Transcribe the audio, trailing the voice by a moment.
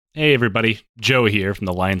Hey everybody, Joe here from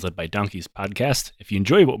the Lions Led by Donkeys podcast. If you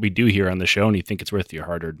enjoy what we do here on the show and you think it's worth your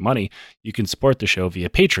hard-earned money, you can support the show via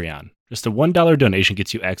Patreon. Just a $1 donation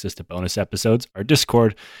gets you access to bonus episodes, our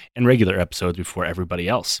Discord, and regular episodes before everybody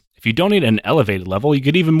else. If you donate at an elevated level, you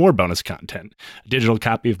get even more bonus content. A digital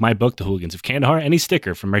copy of my book, The Hooligans of Kandahar, and a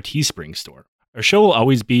sticker from our Teespring store. Our show will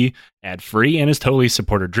always be ad-free and is totally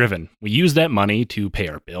supporter-driven. We use that money to pay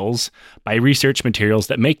our bills, buy research materials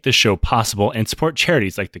that make this show possible, and support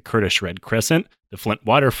charities like the Kurdish Red Crescent, the Flint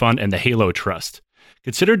Water Fund, and the Halo Trust.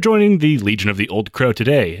 Consider joining the Legion of the Old Crow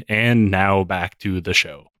today. And now back to the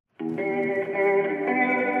show.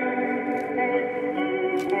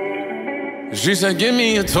 She said, give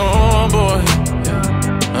me a tone, boy.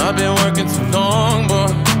 I've been working too long, boy.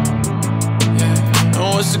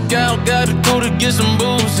 What's the gal gotta do to get some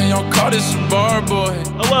booze? And y'all call this a bar, boy.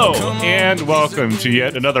 Hello, and welcome to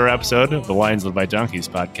yet another episode of the Lions Led by Donkeys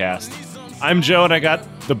podcast. I'm Joe, and I got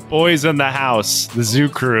the boys in the house, the Zoo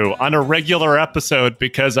Crew, on a regular episode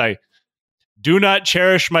because I do not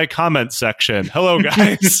cherish my comment section. Hello,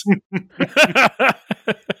 guys.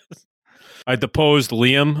 I deposed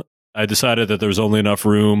Liam. I decided that there was only enough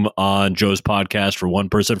room on Joe's podcast for one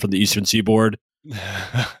person from the Eastern Seaboard.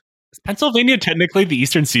 Is Pennsylvania technically the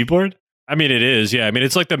Eastern Seaboard? I mean, it is, yeah. I mean,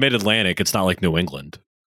 it's like the Mid-Atlantic. It's not like New England.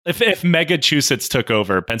 If Massachusetts took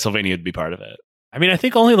over, Pennsylvania would be part of it. I mean, I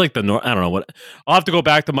think only like the North. I don't know what. I'll have to go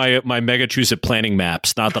back to my Massachusetts planning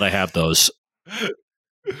maps. Not that I have those.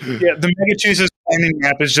 Yeah, the Massachusetts planning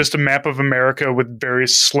map is just a map of America with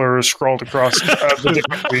various slurs scrawled across the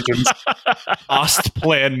different regions.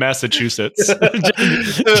 Ostplan, Massachusetts.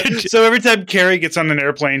 So every time Kerry gets on an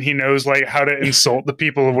airplane, he knows like how to insult the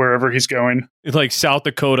people of wherever he's going. It's like South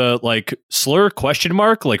Dakota, like slur question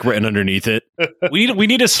mark, like written underneath it. We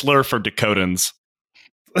need a slur for Dakotans.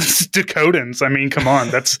 Dakotans. I mean, come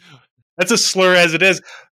on, that's a slur as it is.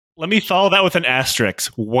 Let me follow that with an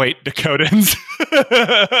asterisk. White Dakotans.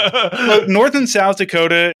 North and South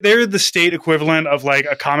Dakota, they're the state equivalent of like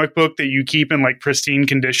a comic book that you keep in like pristine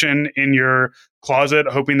condition in your closet,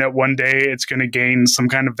 hoping that one day it's going to gain some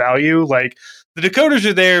kind of value. Like the Dakotas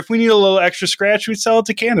are there. If we need a little extra scratch, we'd sell it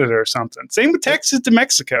to Canada or something. Same with Texas to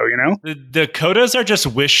Mexico, you know? The Dakotas are just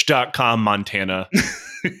Wish.com Montana.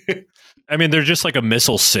 I mean, they're just like a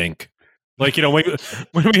missile sink. Like, you know, when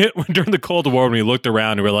during the Cold War, when we looked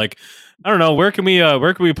around, we were like, I don't know, where can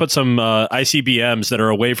we put some ICBMs that are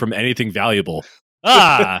away from anything valuable?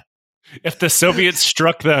 If the Soviets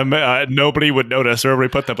struck them, nobody would notice. Or we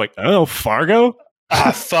put them like, oh, Fargo?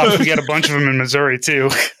 Fuck, we got a bunch of them in Missouri, too.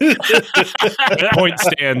 Point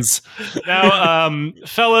stands. Now,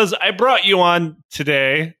 fellas, I brought you on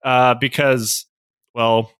today because,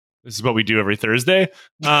 well, this is what we do every Thursday.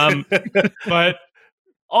 But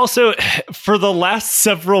also, for the last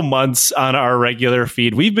several months on our regular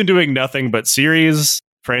feed, we've been doing nothing but series.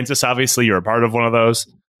 Francis, obviously, you're a part of one of those.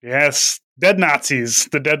 Yes. Dead Nazis.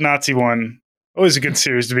 The Dead Nazi one. Always a good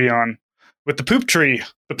series to be on. With the poop tree.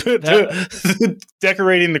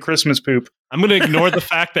 Decorating the Christmas poop. I'm going to ignore the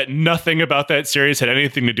fact that nothing about that series had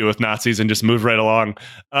anything to do with Nazis and just move right along.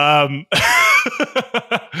 Sorry,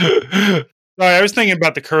 I was thinking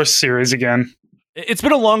about the Curse series again. It's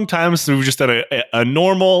been a long time since we've just done a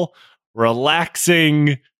normal,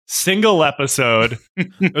 relaxing, single episode.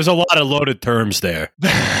 There's a lot of loaded terms there.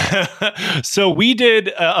 So we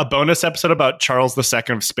did a bonus episode about Charles II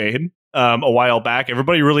of Spain a while back.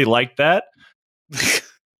 Everybody really liked that.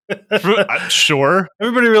 I'm sure.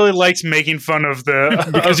 Everybody really likes making fun of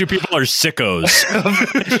the... because you people are sickos.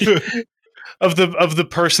 of the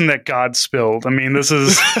person that God spilled. I mean, this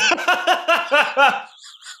is...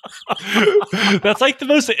 That's like the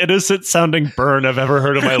most innocent sounding burn I've ever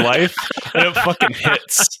heard in my life. And it fucking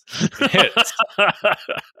hits. It hits.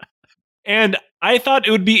 And I thought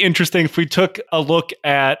it would be interesting if we took a look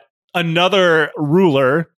at another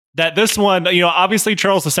ruler. That this one, you know, obviously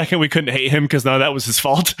Charles II, we couldn't hate him because none of that was his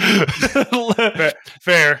fault.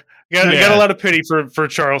 Fair. You got a lot of pity for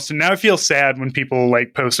Charles. And now I feel sad when people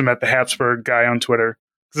like post him at the Habsburg guy on Twitter.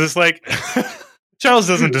 Because it's like... Charles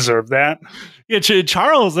doesn't deserve that. Yeah,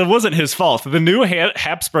 Charles, it wasn't his fault. The new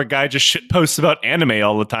Habsburg guy just shit posts about anime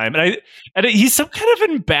all the time, and he's some kind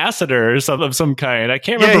of ambassador of some kind. I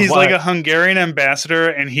can't remember. Yeah, he's why. Like a Hungarian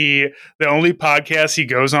ambassador, and the only podcasts he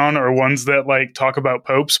goes on are ones that like talk about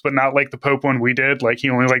popes, but not like the Pope one we did. Like he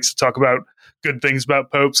only likes to talk about good things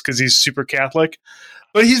about popes because he's super Catholic.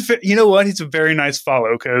 But you know what? He's a very nice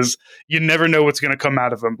follow because you never know what's going to come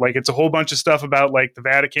out of him. Like it's a whole bunch of stuff about like the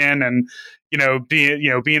Vatican and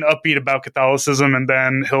being upbeat about Catholicism, and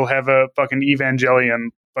then he'll have a fucking Evangelion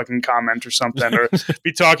fucking comment or something, or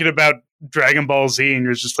be talking about Dragon Ball Z, and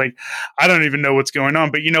you're just like, I don't even know what's going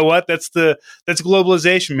on. But you know what? That's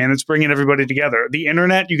globalization, man. It's bringing everybody together. The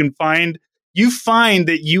internet, you find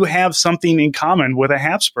that you have something in common with a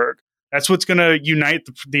Habsburg. That's what's going to unite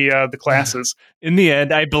the classes. In the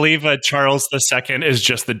end, I believe Charles II is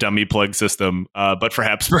just the dummy plug system, but for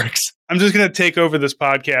Habsburgs. I'm just going to take over this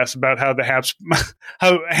podcast about how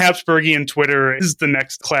how Habsburgian Twitter is the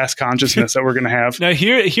next class consciousness that we're going to have. Now,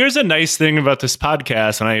 here's a nice thing about this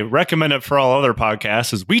podcast, and I recommend it for all other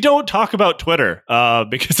podcasts, is we don't talk about Twitter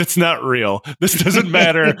because it's not real. This doesn't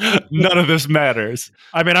matter. None of this matters.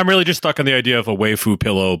 I mean, I'm really just stuck on the idea of a waifu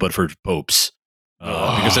pillow, but for popes.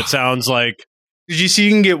 Because it sounds like... Did you see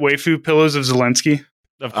you can get waifu pillows of Zelensky?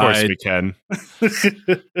 Of course we can.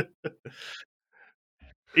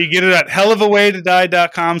 You get it at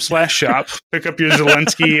hellofawaytodie.com/shop. Pick up your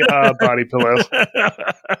Zelensky body pillow.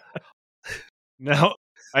 Now,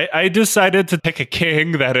 I decided to pick a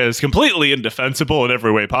king that is completely indefensible in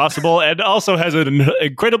every way possible and also has an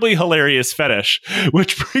incredibly hilarious fetish,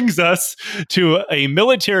 which brings us to a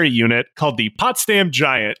military unit called the Potsdam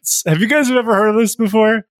Giants. Have you guys ever heard of this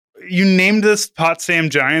before? You named this Potsdam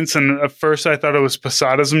Giants, and at first I thought it was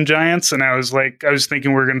Posadism Giants, and I was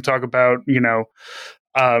thinking we were going to talk about,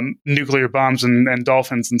 nuclear bombs and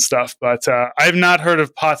dolphins and stuff, but I've not heard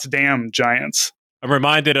of Potsdam Giants. I'm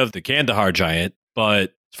reminded of the Kandahar Giant,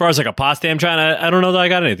 but as far as like a Potsdam Giant, I don't know that I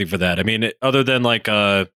got anything for that. I mean, other than like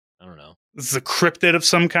I don't know. This is a cryptid of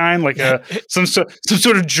some kind, like some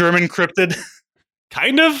sort of German cryptid.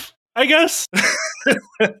 Kind of, I guess.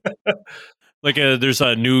 Like there's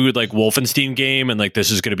a new like Wolfenstein game, and like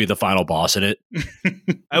this is going to be the final boss in it.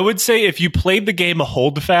 I would say if you played the game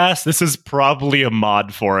Holdfast, this is probably a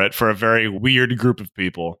mod for it for a very weird group of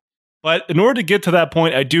people. But in order to get to that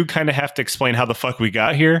point, I do kind of have to explain how the fuck we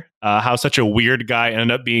got here, how such a weird guy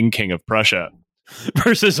ended up being king of Prussia.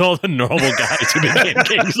 Versus all the normal guys who became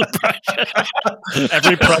kings of Prussia.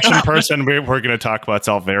 Every Prussian person we're going to talk about is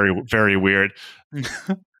all very, very weird.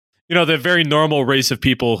 The very normal race of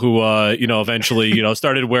people who, eventually,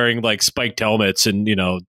 started wearing like spiked helmets and,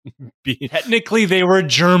 technically they were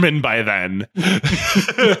German by then.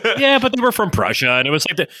 Yeah, but they were from Prussia, and it was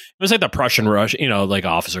like the Prussian Rush, like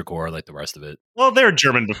officer corps, like the rest of it. Well, they were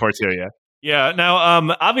German before too, yeah. Yeah. Now,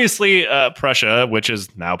 obviously, Prussia, which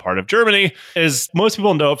is now part of Germany, is most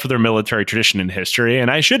people know it for their military tradition and history. And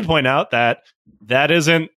I should point out that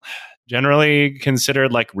isn't generally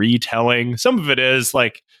considered like retelling. Some of it is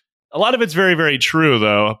like. A lot of it's very, very true,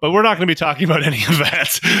 though, but we're not going to be talking about any of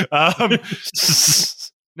that.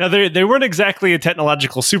 Now, they weren't exactly a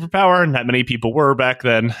technological superpower. Not many people were back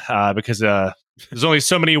then because there's only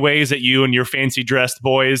so many ways that you and your fancy-dressed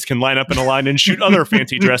boys can line up in a line and shoot other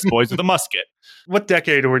fancy-dressed boys with a musket. What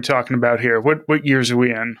decade are we talking about here? What years are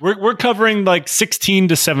we in? We're covering like 16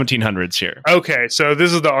 to 1700s here. Okay, so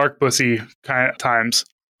this is the arquebussy kind of times.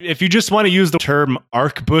 If you just want to use the term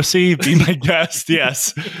arquebussy, be my guest,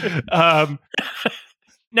 yes.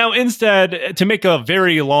 Now, instead, to make a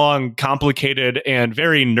very long, complicated, and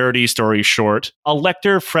very nerdy story short,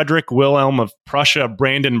 Elector Frederick Wilhelm of Prussia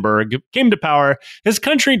Brandenburg came to power. His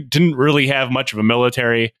country didn't really have much of a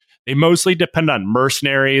military. They mostly depend on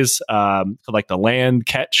mercenaries, like the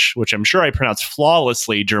Landketch, which I'm sure I pronounced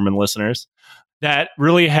flawlessly, German listeners, that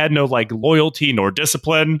really had no like loyalty nor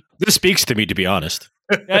discipline. This speaks to me, to be honest.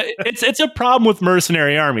 It's a problem with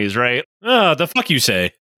mercenary armies, right? The fuck you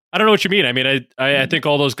say? I don't know what you mean. I mean, I think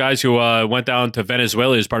all those guys who went down to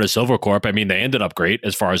Venezuela as part of Silvercorp, I mean, they ended up great,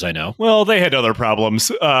 as far as I know. Well, they had other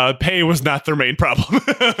problems. Pay was not their main problem.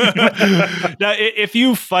 Now, if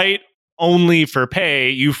you fight only for pay,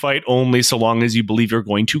 you fight only so long as you believe you're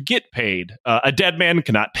going to get paid. A dead man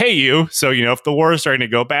cannot pay you. So, if the war is starting to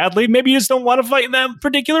go badly, maybe you just don't want to fight in that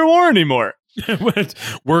particular war anymore.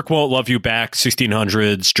 Work won't love you back,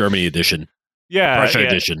 1600s Germany edition. Yeah, Prussia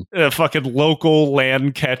edition. Fucking local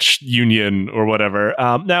land catch union or whatever.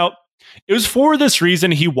 Now, it was for this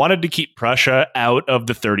reason he wanted to keep Prussia out of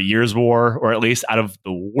the 30 Years' War, or at least out of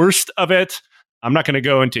the worst of it. I'm not going to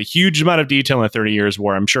go into a huge amount of detail in the 30 Years'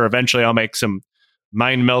 War. I'm sure eventually I'll make some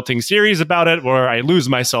mind-melting series about it where I lose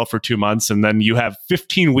myself for 2 months and then you have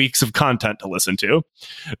 15 weeks of content to listen to.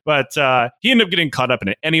 But he ended up getting caught up in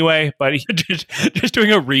it anyway. But he just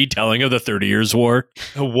doing a retelling of the 30 Years' War.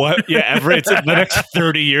 What? Yeah, it's the next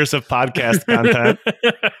 30 years of podcast content.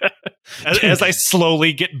 As I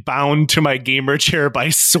slowly get bound to my gamer chair by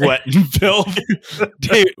sweat and filth.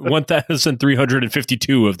 Day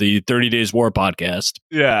 1352 of the 30 Days War podcast.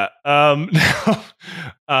 Yeah.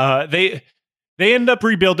 They end up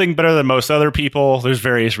rebuilding better than most other people. There's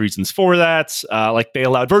various reasons for that. Like they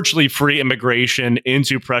allowed virtually free immigration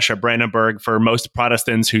into Prussia Brandenburg for most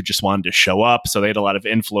Protestants who just wanted to show up. So they had a lot of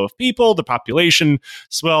inflow of people. The population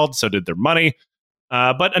swelled, so did their money.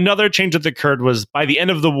 But another change that occurred was by the end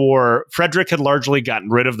of the war, Frederick had largely gotten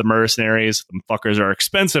rid of the mercenaries. Them fuckers are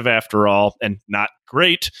expensive after all, and not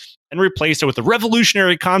great, and replaced it with a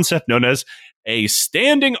revolutionary concept known as a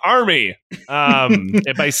standing army by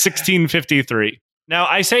 1653. Now,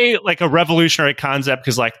 I say like a revolutionary concept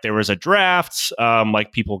because like there was a draft,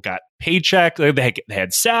 like people got paycheck, they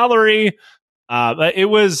had salary. It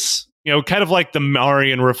was, kind of like the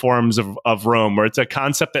Marian reforms of Rome, where it's a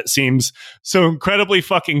concept that seems so incredibly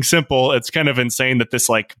fucking simple. It's kind of insane that this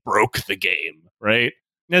like broke the game, right?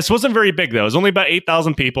 This wasn't very big though. It was only about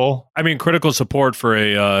 8,000 people. I mean, critical support for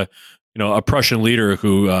a Prussian leader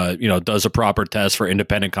who does a proper test for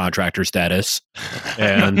independent contractor status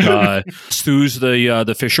and sues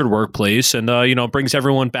the Fischer workplace and brings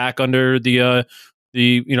everyone back under the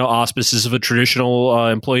auspices of a traditional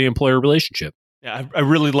employee-employer relationship. Yeah, I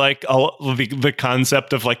really like the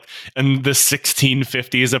concept of like in the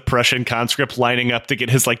 1650s, a Prussian conscript lining up to get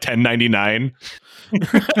his like 1099.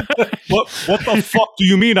 What the fuck do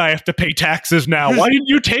you mean I have to pay taxes now? Why didn't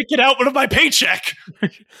you take it out of my paycheck?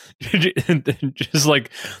 Just like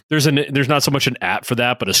there's not so much an app for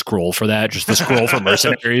that, but a scroll for that. Just the scroll for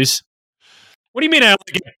mercenaries. What do you mean I have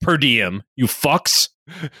to get per diem? You fucks.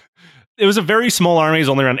 It was a very small army. It was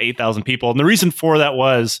only around 8,000 people, and the reason for that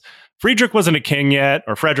was Frederick wasn't a king yet,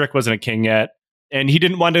 and he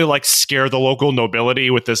didn't want to like scare the local nobility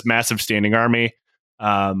with this massive standing army,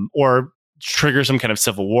 or trigger some kind of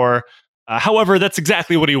civil war. However, that's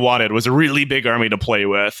exactly what he wanted, was a really big army to play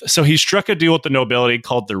with. So he struck a deal with the nobility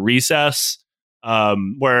called the Recess,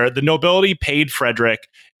 where the nobility paid Frederick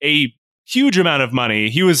a huge amount of money.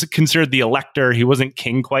 He was considered the elector. He wasn't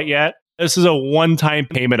king quite yet. This is a one-time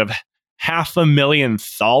payment of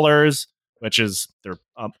 $500,000, which is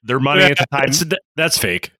their money at the time. That's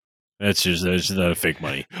fake. That's fake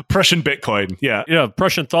money. Prussian Bitcoin. Yeah.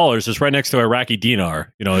 Prussian thalers is right next to Iraqi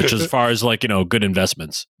dinar. It's as far as like, good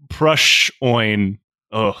investments. Prush-oin.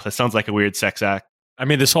 Oh, that sounds like a weird sex act. I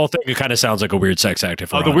mean, this whole thing kind of sounds like a weird sex act.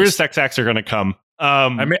 The weird sex acts are going to come.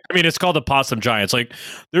 I mean, it's called the Potsdam Giants. Like,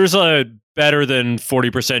 there's a better than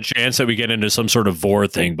 40% chance that we get into some sort of vor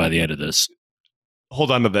thing by the end of this. Hold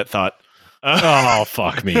on to that thought. Oh,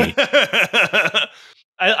 fuck me.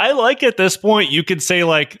 I like at this point, you could say,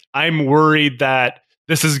 like, I'm worried that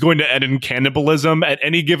this is going to end in cannibalism at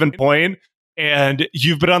any given point. And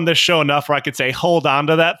you've been on this show enough where I could say, hold on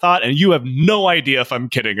to that thought. And you have no idea if I'm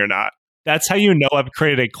kidding or not. That's how you know I've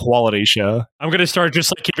created a quality show. I'm going to start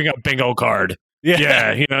just like keeping a bingo card.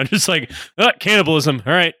 Yeah. Just like cannibalism.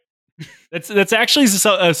 All right. That's actually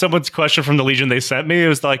someone's question from the Legion they sent me. It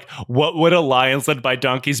was like, what would a Lions Led by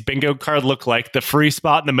Donkeys bingo card look like? The free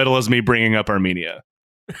spot in the middle is me bringing up Armenia.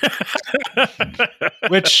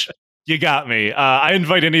 Which, you got me. I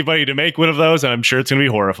invite anybody to make one of those, and I'm sure it's going to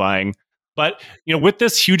be horrifying. But, with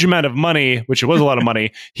this huge amount of money, which it was a lot of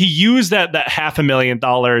money, he used that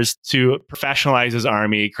 $500,000 to professionalize his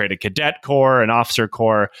army, create a cadet corps, an officer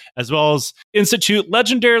corps, as well as institute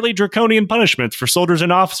legendarily draconian punishments for soldiers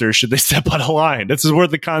and officers should they step out of line. This is where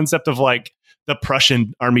the concept of like the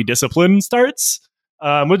Prussian army discipline starts,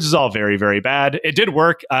 which is all very, very bad. It did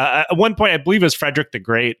work. At one point, I believe it was Frederick the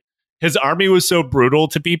Great. His army was so brutal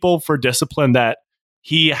to people for discipline that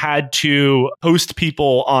he had to post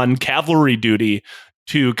people on cavalry duty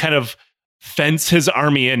to kind of fence his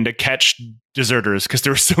army in to catch deserters because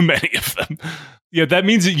there were so many of them. Yeah, that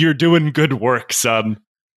means that you're doing good work, son.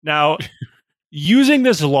 Now, using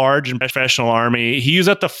this large and professional army, he used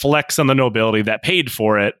that to flex on the nobility that paid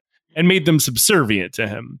for it and made them subservient to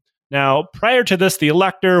him. Now, prior to this, the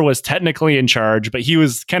elector was technically in charge, but he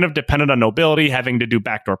was kind of dependent on nobility, having to do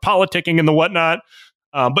backdoor politicking and the whatnot.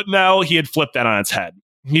 But now he had flipped that on its head.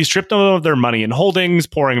 He stripped them of their money and holdings,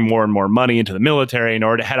 pouring more and more money into the military in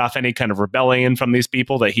order to head off any kind of rebellion from these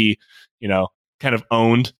people that he, kind of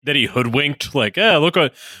owned. That he hoodwinked, like, look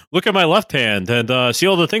at my left hand and see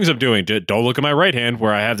all the things I'm doing. Don't look at my right hand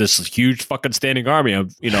where I have this huge fucking standing army I'm,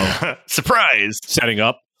 surprise, setting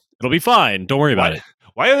up. It'll be fine. Don't worry about it.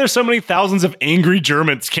 Why are there so many thousands of angry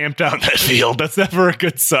Germans camped out in that field? That's never a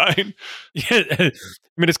good sign. Yeah, I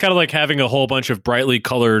mean, it's kind of like having a whole bunch of brightly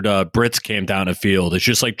colored Brits camp down a field. It's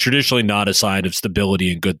just like traditionally not a sign of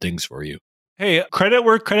stability and good things for you. Hey, credit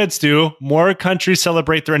where credit's due. More countries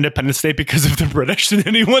celebrate their Independence Day because of the British than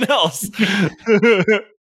anyone else.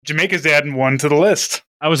 Jamaica's adding one to the list.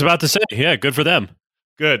 I was about to say, yeah, good for them.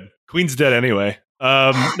 Good. Queen's dead anyway.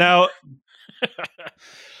 Now...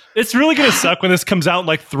 It's really going to suck when this comes out in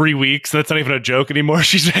like 3 weeks. That's not even a joke anymore.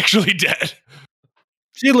 She's actually dead.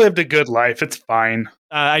 She lived a good life. It's fine.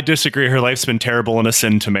 I disagree. Her life's been terrible and a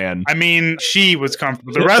sin to man. I mean, she was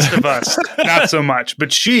comfortable. The rest of us, not so much.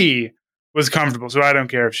 But she was comfortable, so I don't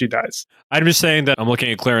care if she dies. I'm just saying that I'm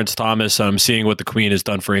looking at Clarence Thomas. I'm seeing what the Queen has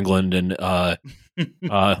done for England, and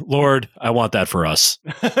Lord, I want that for us.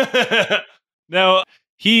 Now,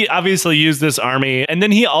 he obviously used this army, and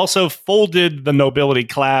then he also folded the nobility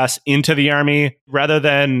class into the army rather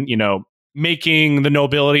than, making the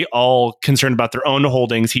nobility all concerned about their own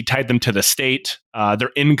holdings. He tied them to the state. Their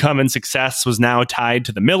income and success was now tied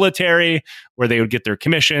to the military, where they would get their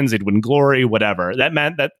commissions, they'd win glory, whatever. That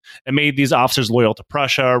meant that it made these officers loyal to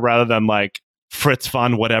Prussia rather than like Fritz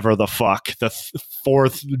von whatever the fuck, the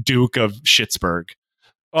fourth Duke of Schittsburg.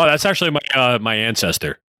 Oh, that's actually my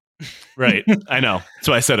ancestor. Right. I know. That's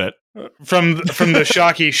why I said it. From the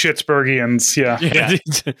Shockey Schittsburgians, yeah.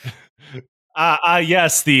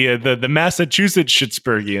 Yes, the Massachusetts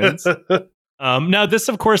Schittsburgians. Now, this,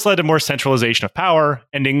 of course, led to more centralization of power,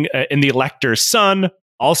 ending in the elector's son,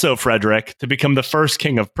 also Frederick, to become the first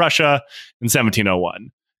king of Prussia in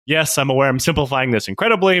 1701. Yes, I'm aware I'm simplifying this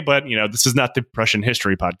incredibly, but, this is not the Prussian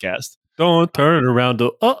history podcast. Don't turn around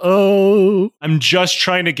to uh-oh. I'm just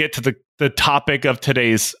trying to get to the topic of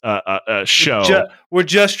today's show. We're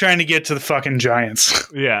just trying to get to the fucking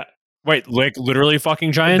giants. Yeah. Wait, like literally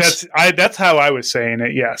fucking giants? That's how I was saying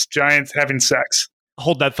it, yes. Giants having sex.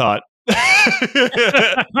 Hold that thought.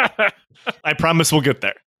 I promise we'll get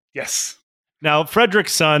there. Yes. Now,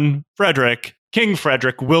 Frederick's son, King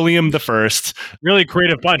Frederick, William I. Really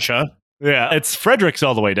creative bunch, huh? Yeah, it's Frederick's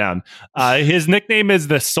all the way down. His nickname is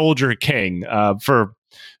the Soldier King for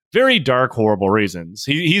very dark, horrible reasons.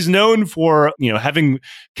 He's known for, having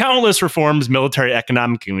countless reforms, military,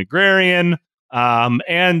 economic, and agrarian,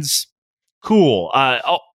 and cool.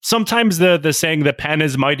 Sometimes the saying the pen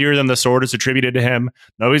is mightier than the sword is attributed to him.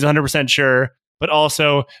 Nobody's 100% sure. But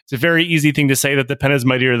also, it's a very easy thing to say that the pen is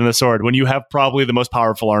mightier than the sword when you have probably the most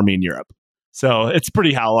powerful army in Europe. So it's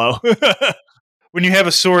pretty hollow. When you have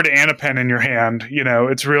a sword and a pen in your hand,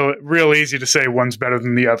 it's real easy to say one's better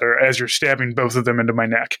than the other as you're stabbing both of them into my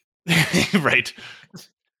neck. Right.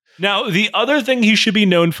 Now, the other thing he should be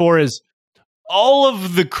known for is all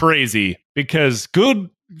of the crazy, because good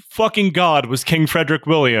fucking God was King Frederick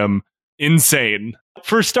William insane.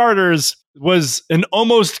 For starters, was an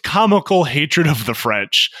almost comical hatred of the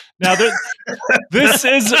French. Now, this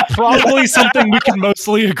is probably something we can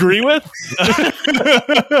mostly agree with.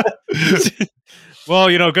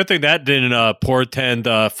 Well, good thing that didn't portend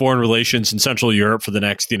foreign relations in Central Europe for the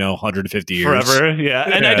next, 150 years. Forever, yeah.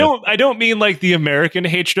 And I don't mean like the American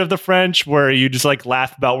hatred of the French, where you just like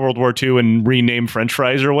laugh about World War II and rename French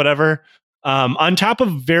fries or whatever. On top of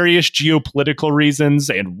various geopolitical reasons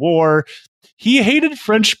and war, he hated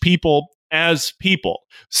French people as people,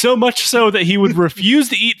 so much so that he would refuse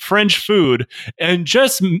to eat French food, and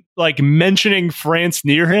just like mentioning France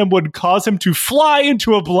near him would cause him to fly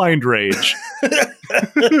into a blind rage.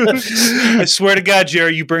 I swear to God,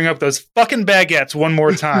 Jerry, you bring up those fucking baguettes one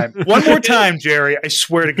more time. One more time, Jerry. I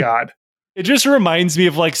swear to God. It just reminds me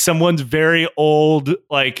of like someone's very old,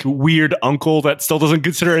 like weird uncle that still doesn't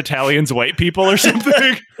consider Italians white people or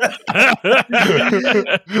something.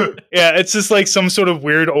 Yeah, it's just like some sort of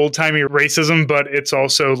weird old timey racism, but it's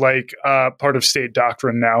also like part of state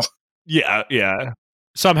doctrine now. Yeah, yeah.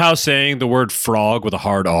 Somehow saying the word frog with a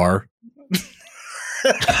hard R.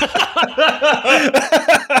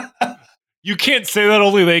 You can't say that,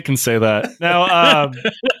 only they can say that. Now,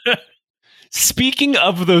 speaking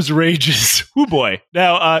of those rages, oh boy.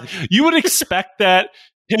 Now, you would expect that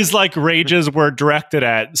his like rages were directed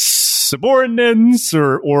at subordinates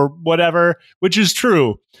or whatever, which is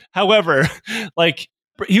true. However, like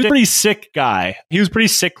he was a pretty sick guy. He was pretty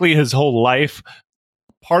sickly his whole life.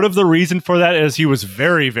 Part of the reason for that is he was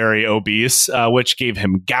very, very obese, which gave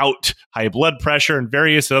him gout, high blood pressure, and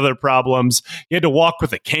various other problems. He had to walk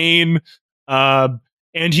with a cane.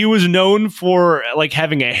 And he was known for like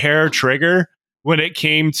having a hair trigger when it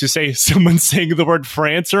came to, say, someone saying the word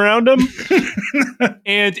France around him.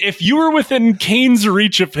 And if you were within cane's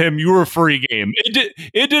reach of him, you were free game.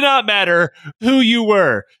 It did not matter who you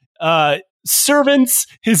were. Servants,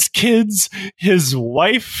 his kids, his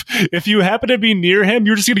wife. If you happen to be near him,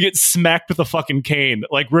 you're just going to get smacked with a fucking cane,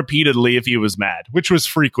 like repeatedly if he was mad, which was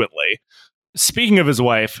frequently. Speaking of his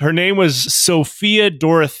wife, her name was Sophia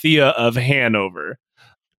Dorothea of Hanover.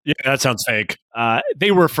 Yeah, that sounds fake. They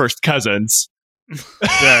were first cousins.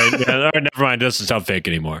 Yeah, never mind. It doesn't sound fake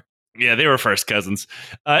anymore. Yeah, they were first cousins.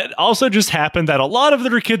 It also just happened that a lot of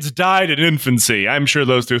their kids died in infancy. I'm sure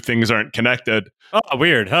those two things aren't connected. Oh,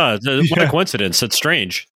 weird, huh? What Yeah. a coincidence. That's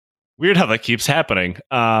strange. Weird how that keeps happening.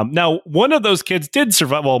 Now, one of those kids did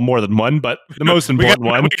survive. Well, more than one, but the most important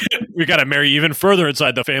one. We got to marry even further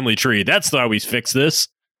inside the family tree. That's how we fix this.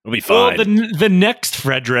 It'll be Well, fine. the next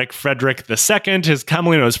Frederick II, is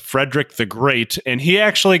commonly known as Frederick the Great, and he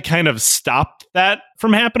actually kind of stopped that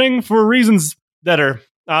from happening for reasons that are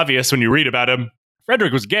obvious when you read about him.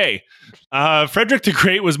 Frederick was gay. Frederick the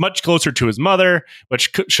Great was much closer to his mother,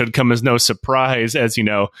 which should come as no surprise, as you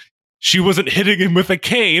know, she wasn't hitting him with a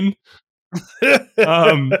cane.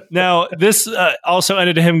 Now, this also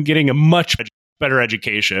ended him getting a much better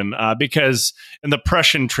education because in the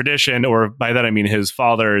Prussian tradition, or by that I mean his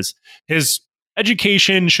father's, his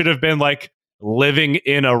education should have been like living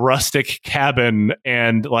in a rustic cabin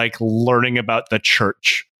and like learning about the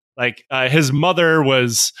church. Like his mother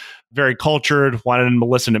was very cultured, wanted him to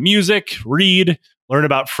listen to music, read, learn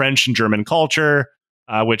about French and German culture,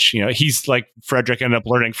 which, you know, he's like Frederick ended up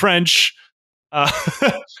learning French.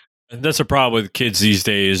 And that's a problem with kids these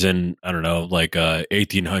days in, I don't know, like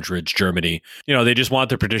 1800s Germany. You know, they just want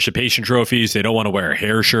their participation trophies. They don't want to wear a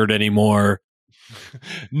hair shirt anymore.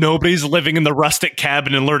 Nobody's living in the rustic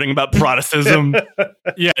cabin and learning about Protestantism.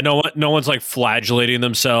 Yeah, no one's like flagellating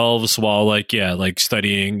themselves while like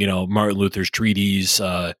studying, you know, Martin Luther's treatise. You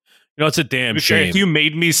know, it's a damn shame. If you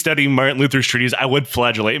made me study Martin Luther's treatise, I would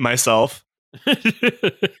flagellate myself.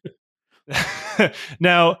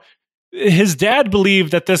 Now, his dad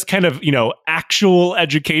believed that this kind of, you know, actual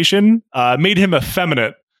education made him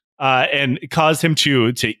effeminate and caused him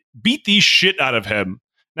to beat the shit out of him.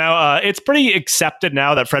 Now, it's pretty accepted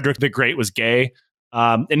now that Frederick the Great was gay,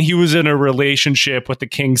 and he was in a relationship with the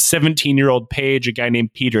king's 17-year-old page, a guy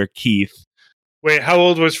named Peter Keith. Wait, how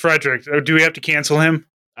old was Frederick? Or do we have to cancel him?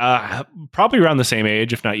 Probably around the same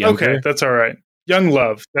age, if not younger. Okay, that's all right. Young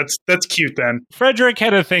love. That's cute then. Frederick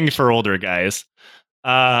had a thing for older guys.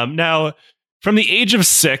 Now, from the age of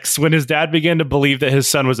 6, when his dad began to believe that his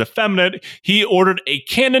son was effeminate, he ordered a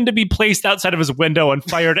cannon to be placed outside of his window and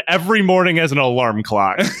fired every morning as an alarm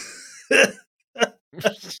clock.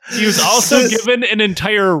 He was also given an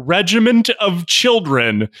entire regiment of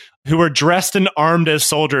children who were dressed and armed as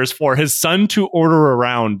soldiers for his son to order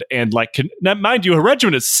around. And, like, now, mind you, a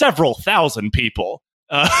regiment is several thousand people.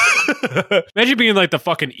 Imagine being like the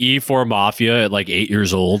fucking E4 Mafia at like 8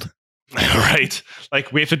 years old. Right.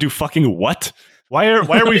 Like, we have to do fucking what? Why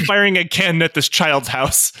are we firing a cannon at this child's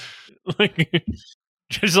house? Like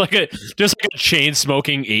just like a chain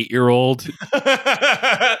smoking 8-year-old.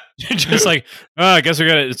 Just like, oh, I guess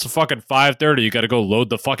it's a fucking 5:30. You got to go load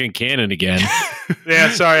the fucking cannon again. Yeah,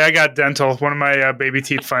 sorry, I got dental. One of my baby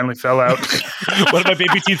teeth finally fell out. One of my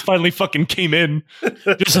baby teeth finally fucking came in.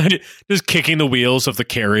 Just kicking the wheels of the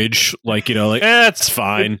carriage, like, you know, like, it's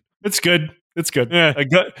fine. It's good. It's good. Yeah.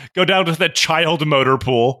 Go down to that child motor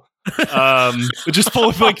pool. Just full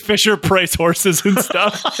of like Fisher Price horses and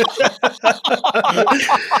stuff.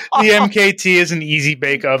 The MKT is an easy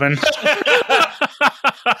bake oven.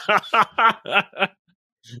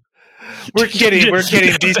 We're kidding.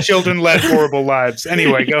 These children led horrible lives.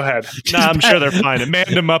 Anyway, go ahead. Nah, I'm sure they're fine. It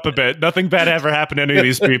manned them up a bit. Nothing bad ever happened to any of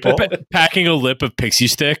these people. Packing a lip of pixie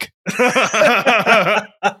stick.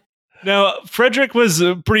 Now, Frederick was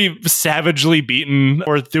pretty savagely beaten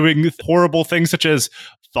or doing horrible things such as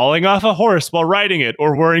falling off a horse while riding it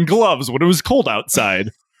or wearing gloves when it was cold outside.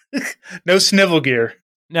 No snivel gear.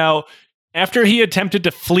 Now, after he attempted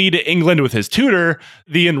to flee to England with his tutor,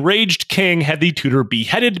 the enraged king had the tutor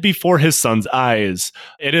beheaded before his son's eyes.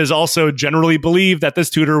 It is also generally believed that this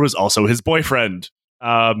tutor was also his boyfriend.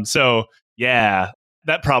 So, yeah,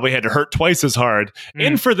 that probably had to hurt twice as hard.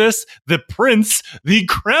 And for this, the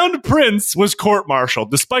crowned prince, was court-martialed,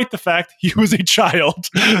 despite the fact he was a child.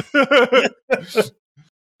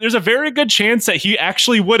 There's a very good chance that he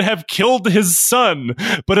actually would have killed his son.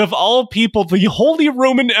 But of all people, the Holy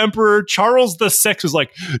Roman Emperor Charles VI was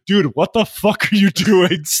like, dude, what the fuck are you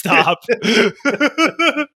doing? Stop.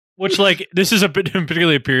 Which, like, this is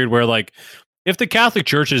particularly a period where, like, if the Catholic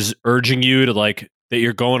Church is urging you to, like, that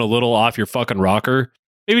you're going a little off your fucking rocker,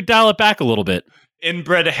 maybe dial it back a little bit.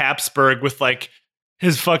 Inbred Habsburg with, like,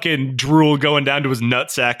 his fucking drool going down to his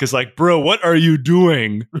nutsack is like, bro, what are you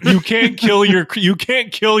doing? You can't kill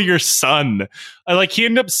your son. Like, he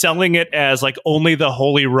ended up selling it as like only the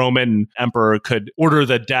Holy Roman Emperor could order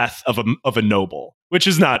the death of a noble, which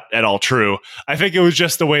is not at all true. I think it was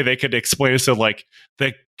just the way they could explain it. So like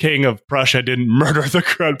the King of Prussia didn't murder the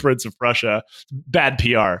Crown Prince of Prussia. Bad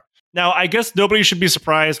PR. Now, I guess nobody should be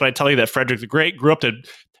surprised when I tell you that Frederick the Great grew up to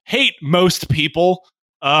hate most people.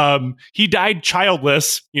 He died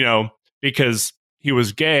childless, because he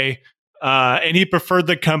was gay. And he preferred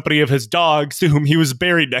the company of his dogs, to whom he was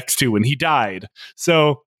buried next to when he died.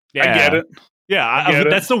 So, yeah. I get it. Yeah,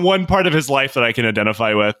 that's the one part of his life that I can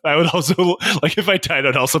identify with. I would also, like, if I died,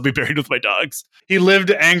 I'd also be buried with my dogs. He lived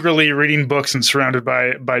angrily reading books and surrounded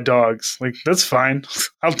by dogs. Like, that's fine.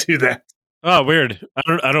 I'll do that. Oh, weird. I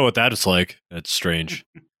don't know what that is like. That's strange.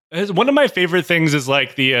 One of my favorite things is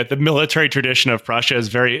like the military tradition of Prussia is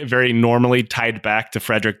very, very normally tied back to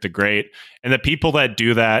Frederick the Great. And the people that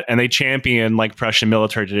do that and they champion like Prussian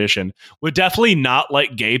military tradition would definitely not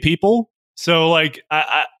like gay people. So like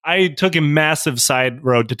I took a massive side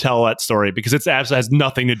road to tell that story because it absolutely has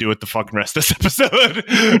nothing to do with the fucking rest of this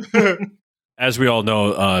episode. As we all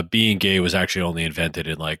know, being gay was actually only invented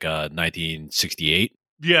in like 1968.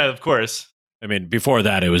 Yeah, of course. I mean, before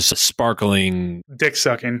that, it was sparkling dick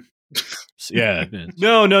sucking. Yeah.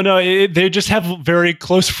 No. They just have very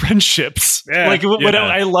close friendships. Yeah. Like what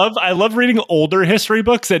I love reading older history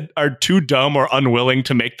books that are too dumb or unwilling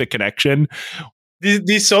to make the connection.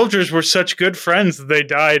 These soldiers were such good friends that they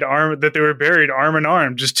died that they were buried arm in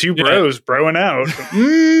arm, just two bros broing out.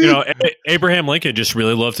 Abraham Lincoln just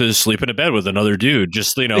really loved to sleep in a bed with another dude.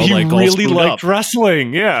 Just he like really liked up.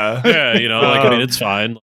 wrestling. Yeah, I mean, it's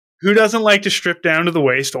fine. Who doesn't like to strip down to the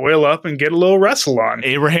waist, oil up, and get a little wrestle on?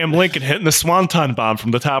 Abraham Lincoln hitting the swanton bomb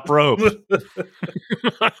from the top rope.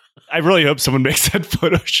 I really hope someone makes that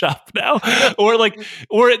Photoshop now.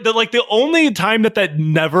 The only time that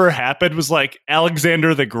never happened was like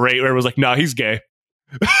Alexander the Great, where it was like, nah, he's gay.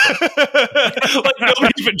 Like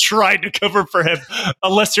nobody even tried to cover for him,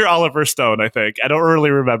 unless you're Oliver Stone, I think. I don't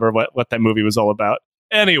really remember what that movie was all about.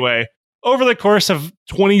 Anyway, over the course of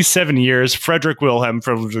 27 years, Frederick Wilhelm,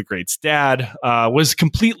 Frederick the Great's dad, was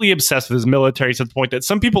completely obsessed with his military to the point that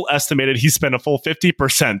some people estimated he spent a full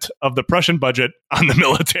 50% of the Prussian budget on the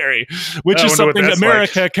military, which is something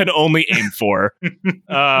America can only aim for.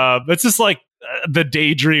 It's just like the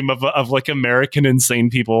daydream of like American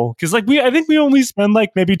insane people. Because like I think we only spend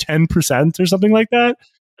like maybe 10% or something like that.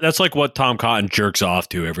 That's like what Tom Cotton jerks off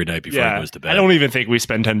to every night before he goes to bed. I don't even think we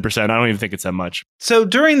spend 10%. I don't even think it's that much. So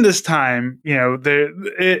during this time,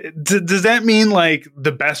 does that mean like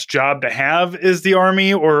the best job to have is the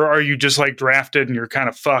army, or are you just like drafted and you're kind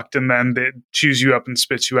of fucked and then they choose you up and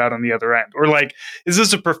spits you out on the other end? Or like, is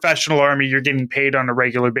this a professional army you're getting paid on a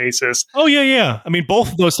regular basis? Oh, yeah. I mean,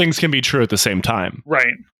 both of those things can be true at the same time.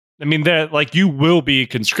 Right. I mean, that like you will be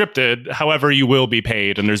conscripted, however, you will be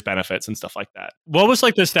paid, and there's benefits and stuff like that. What was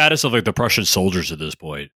like the status of like the Prussian soldiers at this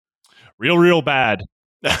point? Real bad.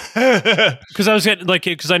 Because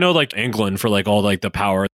I know like England, for like all like the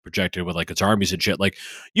power projected with like its armies and shit, like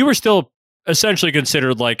you were still essentially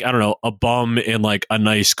considered like, I don't know, a bum in like a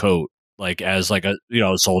nice coat, like as like a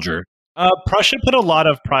soldier. Prussia put a lot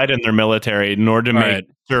of pride in their military in order to make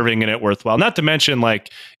serving in it worthwhile. Not to mention,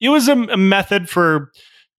 like it was a method for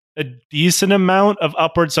a decent amount of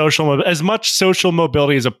upward as much social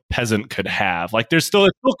mobility as a peasant could have. Like it's still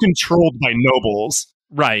controlled by nobles.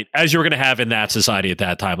 Right. As you were going to have in that society at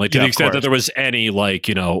that time. Like to the extent that there was any like,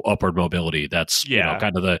 upward mobility, that's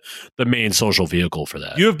kind of the main social vehicle for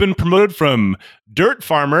that. You have been promoted from dirt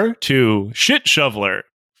farmer to shit shoveler.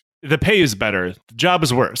 The pay is better. The job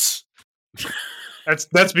is worse.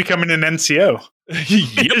 That's becoming an NCO.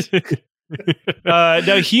 Yep.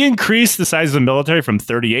 Now he increased the size of the military from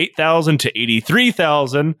 38,000 to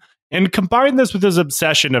 83,000, and combined this with his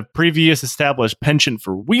obsession of previous established penchant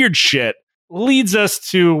for weird shit, leads us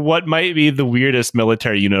to what might be the weirdest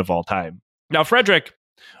military unit of all time. Now, Frederick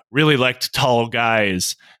really liked tall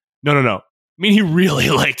guys. No. I mean, he really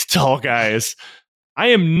liked tall guys. I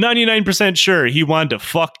am 99% sure he wanted to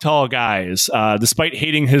fuck tall guys, despite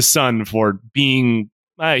hating his son for being...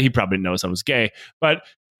 he probably knows his son was gay, but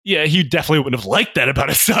yeah, he definitely wouldn't have liked that about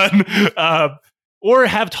his son. Or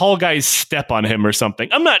have tall guys step on him or something.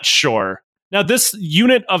 I'm not sure. Now, this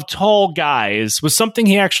unit of tall guys was something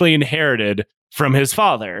he actually inherited from his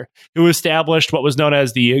father, who established what was known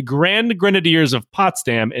as the Grand Grenadiers of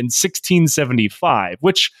Potsdam in 1675,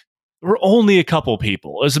 which were only a couple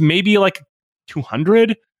people. It was maybe like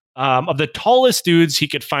 200 of the tallest dudes he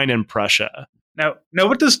could find in Prussia. Now,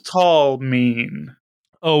 what does tall mean?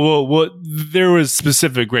 Oh, well, there was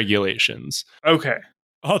specific regulations. Okay.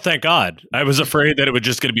 Oh, thank God. I was afraid that it was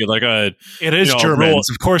just going to be like a... It is Germans.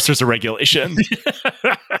 Of course there's a regulation.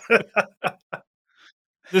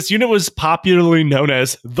 This unit was popularly known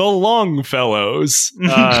as the Longfellows,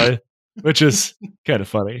 which is kind of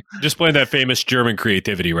funny. Just playing that famous German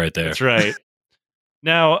creativity right there. That's right.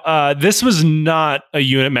 Now, this was not a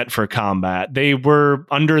unit meant for combat. They were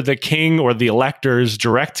under the king or the elector's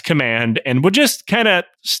direct command and would just kind of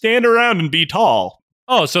stand around and be tall.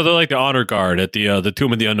 Oh, so they're like the honor guard at the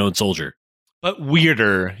Tomb of the Unknown Soldier. But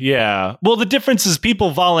weirder, yeah. Well, the difference is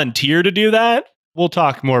people volunteer to do that. We'll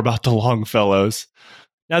talk more about the Longfellows.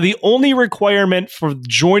 Now, the only requirement for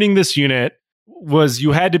joining this unit was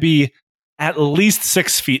you had to be at least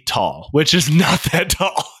 6 feet tall, which is not that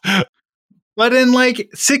tall. But in like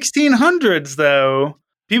 1600s, though,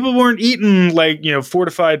 people weren't eating like,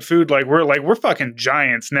 fortified food like we're fucking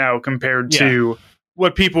giants now compared to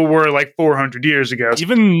what people were like 400 years ago.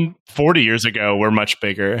 Even 40 years ago, we're much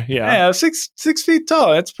bigger. Yeah, 6 feet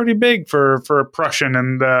tall. That's pretty big for a Prussian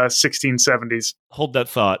in the 1670s. Hold that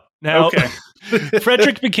thought. Now, okay.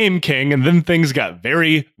 Frederick became king, and then things got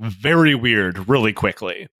very, very weird really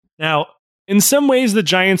quickly. Now, in some ways, the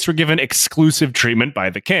Giants were given exclusive treatment by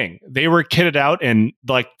the king. They were kitted out in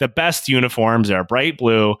like the best uniforms. They're bright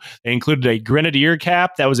blue. They included a grenadier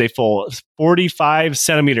cap that was a full 45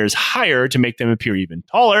 centimeters higher to make them appear even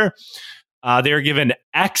taller. They were given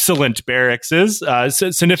excellent barracks,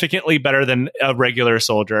 significantly better than a regular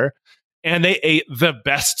soldier. And they ate the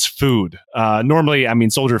best food. Normally,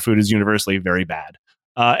 soldier food is universally very bad.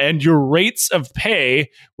 And your rates of pay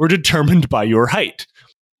were determined by your height.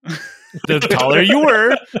 The taller you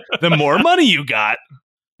were, the more money you got.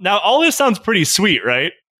 Now, all this sounds pretty sweet,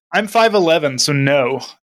 right? I'm 5'11", so no.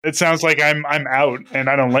 It sounds like I'm out, and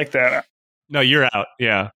I don't like that. No, you're out.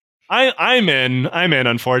 Yeah, I'm in.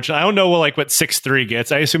 Unfortunately, I don't know what 6'3"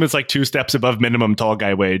 gets. I assume it's like 2 steps above minimum tall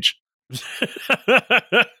guy wage.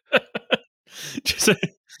 Just a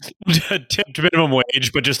tipped minimum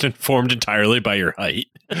wage, but just informed entirely by your height.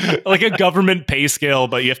 Like a government pay scale,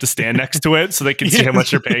 but you have to stand next to it so they can see how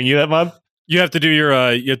much they're paying you that month. You have to do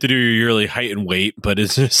your yearly height and weight, but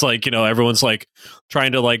it's just like, everyone's like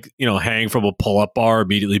trying to hang from a pull-up bar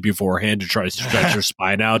immediately beforehand to try to stretch their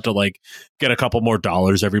spine out to get a couple more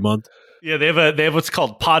dollars every month. Yeah, they have what's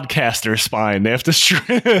called podcaster spine. They have to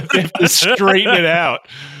straighten it out.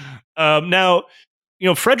 Now,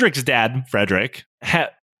 Frederick's dad, Frederick,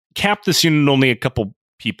 capped this unit only a couple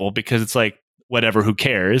people because it's like, whatever, who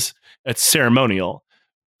cares? It's ceremonial.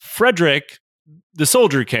 Frederick, the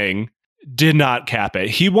soldier king, did not cap it.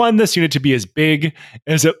 He wanted this unit to be as big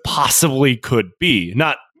as it possibly could be.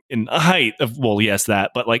 Not in height of, well, yes,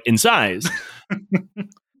 that, but in size.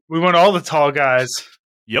 We want all the tall guys.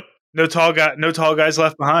 Yep. No tall guys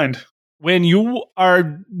left behind. When you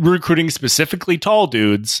are recruiting specifically tall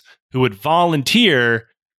dudes who would volunteer,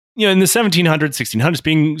 in the 1700s, 1600s,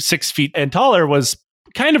 being 6 feet and taller was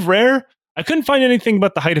kind of rare. I couldn't find anything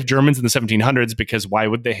about the height of Germans in the 1700s because why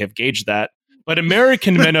would they have gauged that? But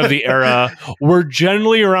American men of the era were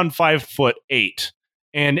generally around 5'8".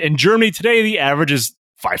 And in Germany today, the average is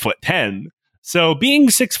 5'10". So being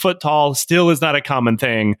 6 foot tall still is not a common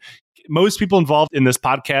thing. Most people involved in this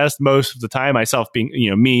podcast, most of the time, myself being,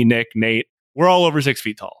 me, Nick, Nate, we're all over 6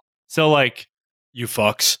 feet tall. So you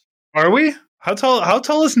fucks. Are we? How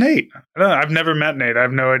tall is Nate? I don't know. I've never met Nate. I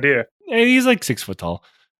have no idea. He's 6 foot tall.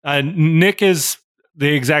 Nick is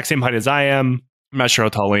the exact same height as I am. I'm not sure how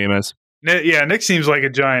tall Liam is. Nick seems like a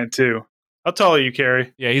giant too. How tall are you,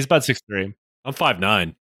 Carrie? Yeah, he's about 6'3". I'm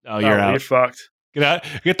 5'9". Oh, you're out. You're fucked.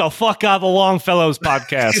 Get the fuck out of the Longfellows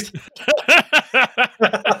podcast.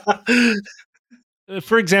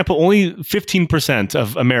 For example, only 15%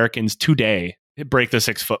 of Americans today break the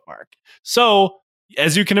 6 foot mark. So,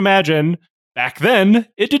 as you can imagine, back then,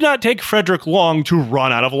 it did not take Frederick long to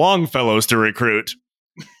run out of Longfellows to recruit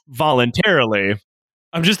voluntarily.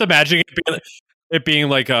 I'm just imagining it being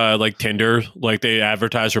like Tinder, they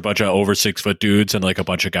advertise for a bunch of over 6 foot dudes and a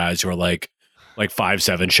bunch of guys who are like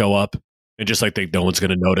 5'7" show up and just think no one's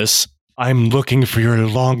gonna notice. I'm looking for your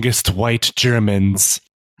longest white Germans.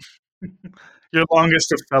 Your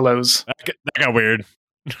longest of fellows. That got weird.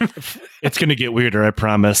 It's gonna get weirder, I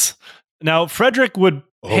promise. Now, Frederick would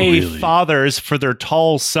pay fathers for their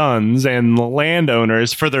tall sons and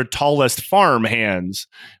landowners for their tallest farm hands,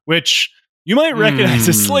 which you might recognize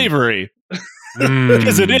as slavery.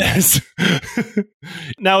 Because it is.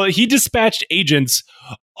 Now, he dispatched agents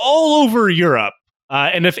all over Europe.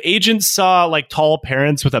 And if agents saw tall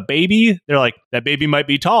parents with a baby, they're like, that baby might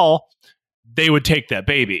be tall. They would take that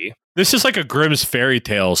baby. This is like a Grimm's fairy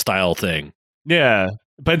tale style thing. Yeah.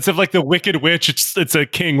 But instead of the Wicked Witch, it's a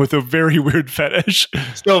king with a very weird fetish.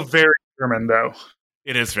 Still very German, though.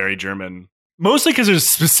 It is very German. Mostly because there's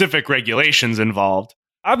specific regulations involved.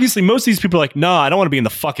 Obviously, most of these people are like, nah, I don't want to be in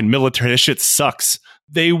the fucking military. This shit sucks.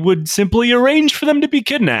 They would simply arrange for them to be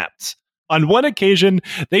kidnapped. On one occasion,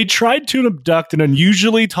 they tried to abduct an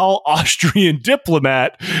unusually tall Austrian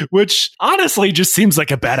diplomat, which honestly just seems like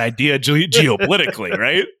a bad idea geopolitically,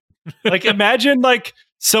 right? Like, imagine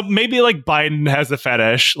so maybe Biden has a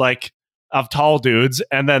fetish of tall dudes,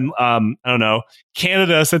 and then I don't know,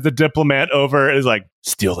 Canada sent the diplomat over and is like,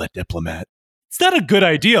 steal that diplomat. It's not a good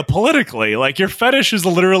idea politically. Your fetish is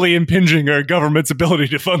literally impinging our government's ability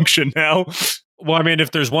to function now. Well, I mean, if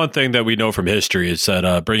there's one thing that we know from history, it's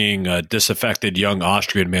that bringing a disaffected young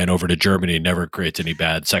Austrian man over to Germany never creates any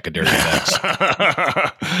bad secondary effects.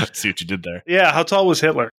 See what you did there. Yeah, how tall was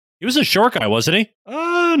Hitler? He was a short guy, wasn't he?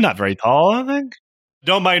 Not very tall, I think.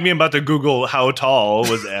 Don't mind me, I'm about to Google how tall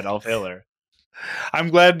was Adolf Hitler. I'm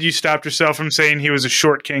glad you stopped yourself from saying he was a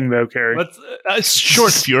short king, though, Carrie.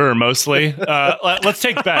 Short Fuhrer, mostly. Let's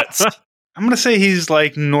take bets. I'm going to say he's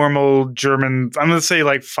normal German. I'm going to say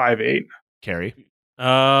 5'8". Carrie.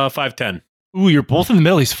 5'10". Ooh, you're both in the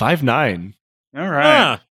middle. He's 5'9". All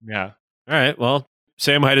right. Yeah. All right. Well,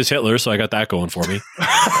 same height as Hitler, so I got that going for me.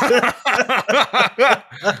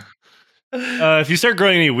 If you start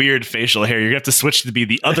growing any weird facial hair, you're going to have to switch to be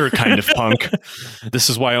the other kind of punk. This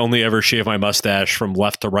is why I only ever shave my mustache from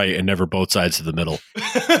left to right and never both sides to the middle.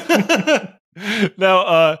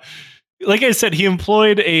 Now, like I said, he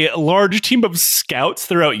employed a large team of scouts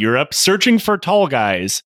throughout Europe searching for tall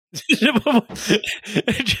guys.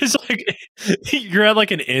 Just you're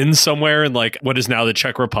at an inn somewhere in what is now the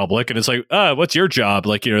Czech Republic, and it's what's your job?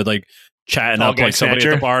 Chatting tall up guy somebody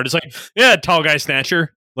snatcher. at the bar. And it's yeah, tall guy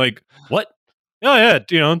snatcher. What? Oh yeah,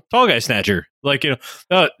 tall guy snatcher.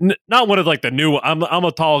 Not one of the new. I'm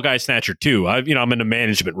a tall guy snatcher too. I'm in a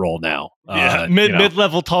management role now.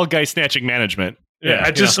 Mid-level tall guy snatching management.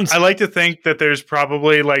 Yeah, I like to think that there's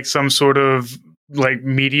probably some sort of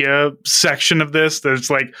media section of this that's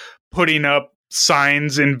putting up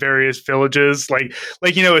signs in various villages,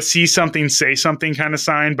 a see something say something kind of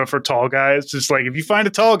sign, but for tall guys. Just if you find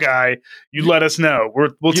a tall guy, you let us know.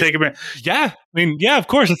 We'll take him in. Yeah, I mean, yeah, of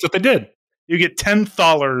course, that's what they did. You get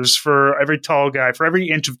 $10 for every tall guy, for every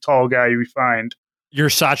inch of tall guy you find. Your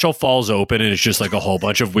satchel falls open and it's just a whole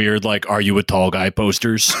bunch of weird "Are you a tall guy?"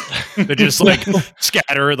 posters that just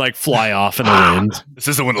scatter and fly off in the wind. This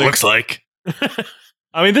isn't what it looks like.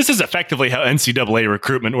 I mean, this is effectively how NCAA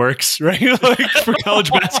recruitment works, right? For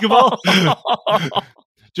college basketball.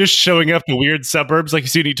 Just showing up in weird suburbs you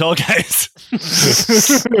see any tall guys.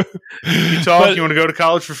 You tall? You want to go to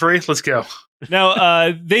college for free? Let's go.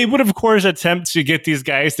 Now, they would, of course, attempt to get these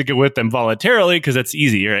guys to go with them voluntarily because that's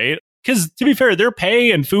easy, right? Because, to be fair, their pay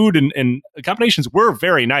and food and accommodations were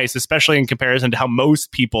very nice, especially in comparison to how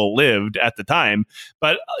most people lived at the time.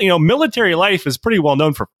 But, military life is pretty well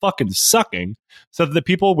known for fucking sucking. So the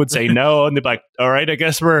people would say no, and they'd be like, all right, I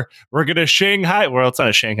guess we're going to Shanghai. Well, it's not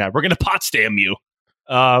a Shanghai. We're going to Potsdam you.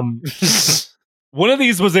 One of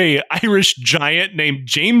these was a Irish giant named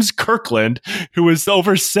James Kirkland, who was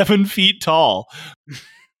over 7 feet tall.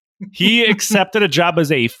 He accepted a job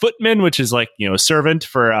as a footman, which is a servant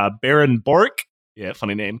for Baron Bork. Yeah,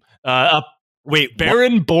 funny name. Wait,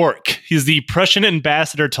 Baron Bork. He's the Prussian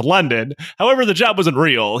ambassador to London. However, the job wasn't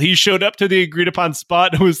real. He showed up to the agreed upon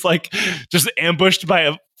spot and was just ambushed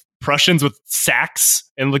by Prussians with sacks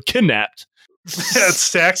and kidnapped.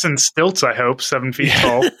 Stacks and stilts, I hope. 7 feet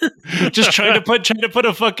tall. Just trying to put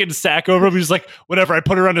a fucking sack over him. He's like, whatever. I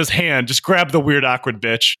put her on his hand. Just grab the weird, awkward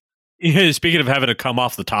bitch. Yeah, speaking of having to come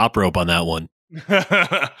off the top rope on that one.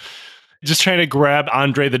 Just trying to grab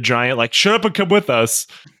Andre the Giant. Shut up and come with us.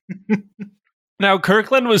 Now,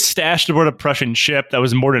 Kirkland was stashed aboard a Prussian ship that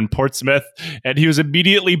was moored in Portsmouth, and he was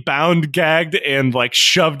immediately bound, gagged, and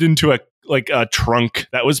shoved into a trunk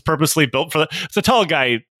that was purposely built for it's a tall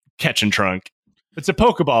guy catching trunk. It's a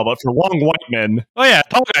Pokeball, but for long white men. Oh yeah,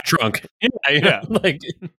 tall guy trunk. Yeah.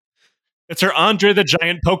 It's her Andre the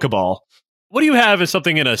Giant Pokeball. What do you have as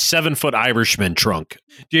something in a 7-foot Irishman trunk?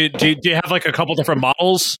 Do you have a couple different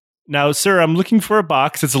models? Now, sir, I'm looking for a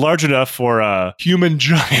box that's large enough for a human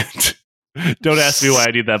giant. Don't ask me why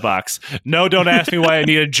I need that box. No, don't ask me why I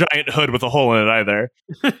need a giant hood with a hole in it either.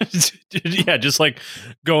 Yeah, just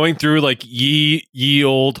going through ye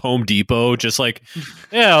old Home Depot, I just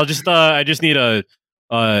need a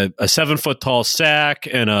 7-foot tall sack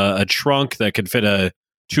and a trunk that could fit a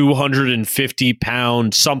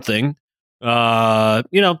 250-pound something.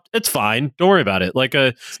 It's fine. Don't worry about it.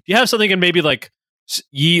 You have something in maybe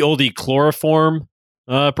ye oldie chloroform.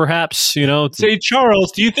 Perhaps, Say,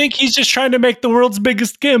 Charles, do you think he's just trying to make the world's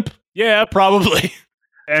biggest gimp? Yeah, probably.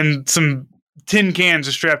 And some tin cans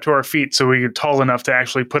are strapped to our feet so we're tall enough to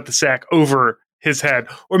actually put the sack over his head,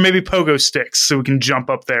 or maybe pogo sticks so we can jump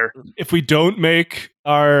up there. If we don't make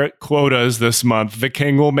our quotas this month, the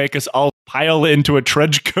king will make us all pile into a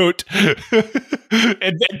trench coat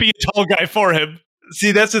and be a tall guy for him.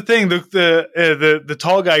 See, that's the thing. The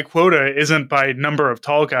tall guy quota isn't by number of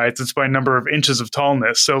tall guys; it's by number of inches of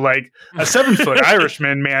tallness. So, like a 7-foot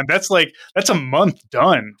Irishman, man, that's a month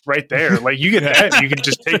done right there. Like you get that, and you can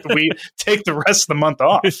just take the rest of the month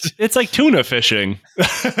off. It's like tuna fishing.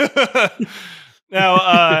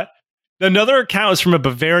 Now, another account is from a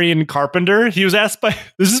Bavarian carpenter. He was asked by,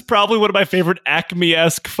 this is probably one of my favorite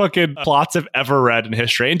Acme-esque fucking plots I've ever read in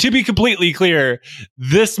history. And to be completely clear,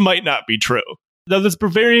 this might not be true. Now, this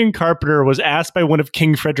Bavarian carpenter was asked by one of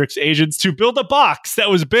King Frederick's agents to build a box that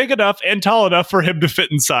was big enough and tall enough for him to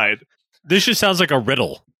fit inside. This just sounds like a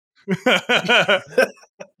riddle. So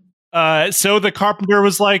the carpenter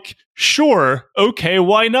was like, sure, okay,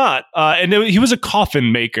 why not? And he was a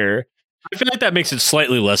coffin maker. I feel like that makes it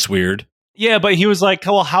slightly less weird. Yeah, but he was like,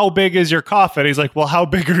 well, how big is your coffin? He's like, well, how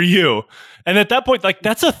big are you? And at that point, like,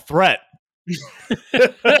 that's a threat.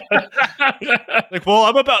 Like, well,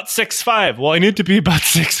 I'm about 6'5". Well, I need to be about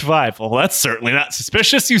 6'5". Well, that's certainly not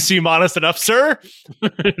suspicious. You seem honest enough, sir.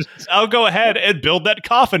 I'll go ahead and build that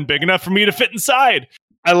coffin big enough for me to fit inside.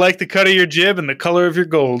 I like the cut of your jib and the color of your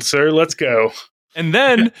gold, sir. Let's go. And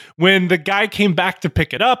then when the guy came back to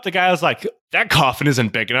pick it up, the guy was like, that coffin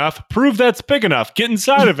isn't big enough. Prove that's big enough. Get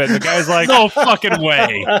inside of it. And the guy's like, no fucking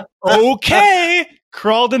way. Okay.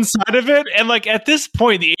 Crawled inside of it. And like at this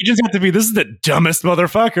point, the agents have to be, this is the dumbest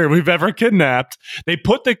motherfucker we've ever kidnapped. They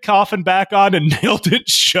put the coffin back on and nailed it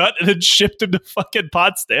shut and then shipped him to fucking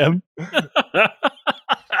Potsdam.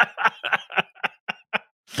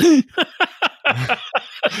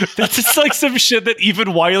 That's just like some shit that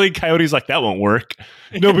even Wile E. Coyote's like, that won't work.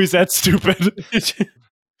 Nobody's that stupid.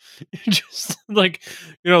 Just like,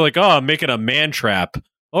 like, oh, I'm making a man trap.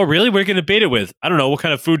 Oh, really? What are you going to bait it with? I don't know. What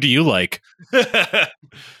kind of food do you like?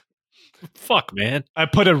 Fuck, man. I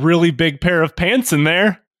put a really big pair of pants in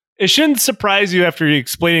there. It shouldn't surprise you after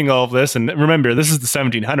explaining all of this. And remember, this is the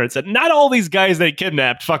 1700s. That not all these guys they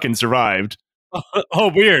kidnapped fucking survived. Oh,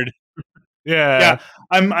 weird. Yeah.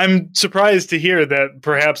 I'm surprised to hear that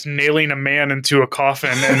perhaps nailing a man into a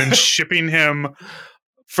coffin and then shipping him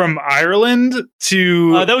from Ireland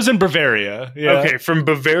to... that was in Bavaria. Yeah. Okay, from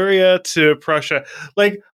Bavaria to Prussia.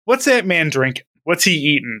 Like, what's that man drinking? What's he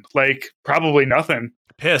eating? Like, probably nothing.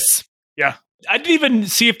 Piss. Yeah. I didn't even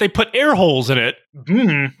see if they put air holes in it.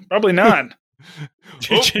 Probably not.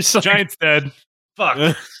 Just like, Giant's dead.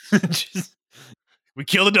 Fuck. We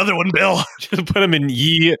killed another one, Bill. Just put him in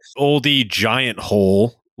ye oldie giant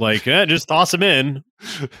hole. Like, just toss him in.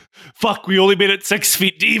 Fuck, we only made it 6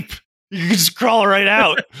 feet deep. You can just crawl right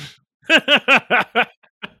out. And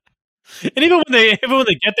even when they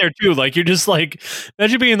get there too, like you're just like,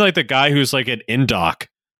 imagine being like the guy who's like an in-doc.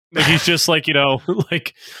 Like he's just like,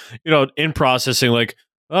 in processing, like,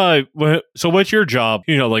 so what's your job?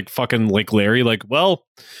 Like fucking like Larry, like, well,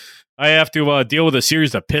 I have to deal with a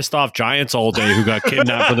series of pissed off giants all day who got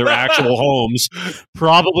kidnapped from their actual homes,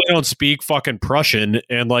 probably don't speak fucking Prussian,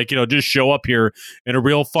 and like, just show up here in a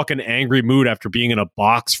real fucking angry mood after being in a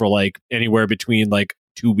box for like anywhere between like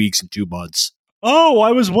 2 weeks and 2 months. Oh,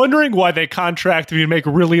 I was wondering why they contracted me to make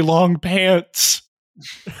really long pants.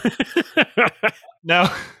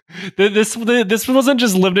 Now, this wasn't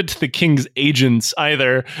just limited to the king's agents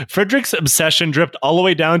either. Frederick's obsession dripped all the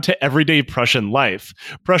way down to everyday Prussian life.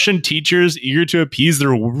 Prussian teachers, eager to appease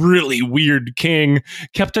their really weird king,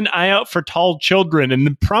 kept an eye out for tall children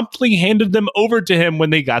and promptly handed them over to him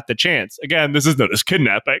when they got the chance. Again, this is known as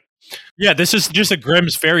kidnapping. Yeah, this is just a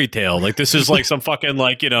Grimm's fairy tale. Like, this is like some fucking,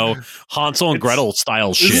 like, Hansel and Gretel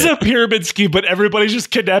style shit. This is a pyramid scheme, but everybody's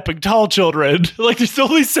just kidnapping tall children. Like, there's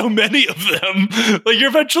only so many of them. Like, you're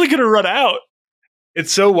eventually going to run out.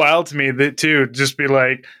 It's so wild to me that, too, just be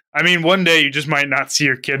like, I mean, one day you just might not see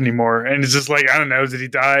your kid anymore. And it's just like, I don't know, did he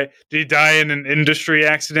die? Did he die in an industry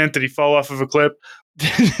accident? Did he fall off of a cliff?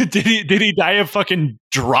 Did he die of fucking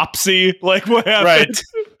dropsy? Like, what happened?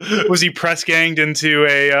 Right. Was he press ganged into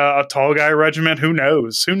a tall guy regiment? Who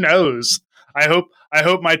knows? I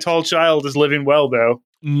hope my tall child is living well, though.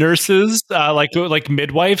 Nurses, like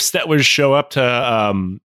midwives that would show up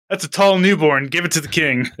to that's a tall newborn. Give it to the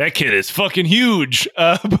king. That kid is fucking huge.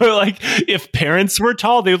 But like, if parents were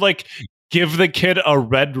tall, they would like give the kid a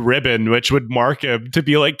red ribbon, which would mark him to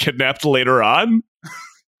be like kidnapped later on.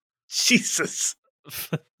 Jesus.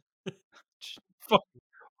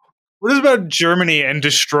 What is about Germany and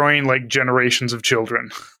destroying like generations of children?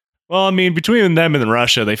 Well, I mean, between them and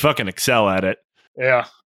Russia, they fucking excel at it. Yeah.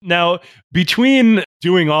 Now, between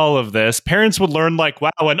doing all of this, parents would learn like,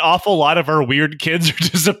 wow, an awful lot of our weird kids are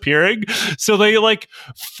disappearing. So they like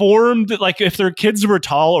formed, like if their kids were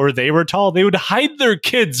tall or they were tall, they would hide their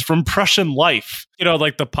kids from Prussian life. You know,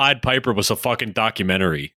 like the Pied Piper was a fucking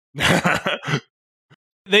documentary.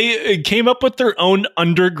 They came up with their own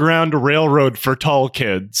underground railroad for tall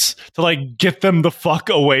kids to like get them the fuck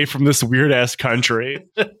away from this weird ass country.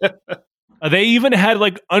 They even had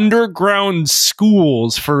like underground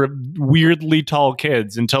schools for weirdly tall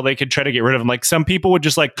kids until they could try to get rid of them. Like some people would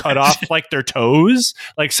just like cut off like their toes,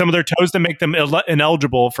 like some of their toes to make them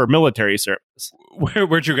ineligible for military service.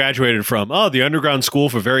 Where'd you graduated from? Oh, the underground school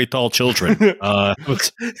for very tall children.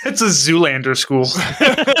 It's a Zoolander school.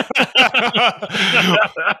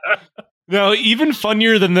 Now, even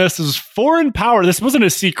funnier than this is foreign power. This wasn't a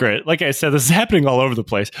secret. Like I said, this is happening all over the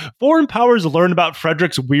place. Foreign powers learned about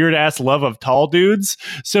Frederick's weird-ass love of tall dudes.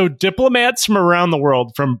 So diplomats from around the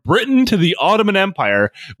world, from Britain to the Ottoman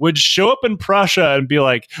Empire, would show up in Prussia and be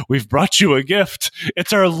like, we've brought you a gift.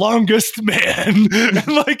 It's our longest man. And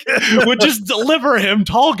like, would just deliver him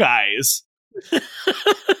tall guys.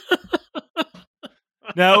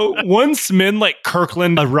 Now, once men like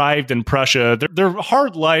Kirkland arrived in Prussia, their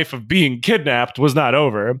hard life of being kidnapped was not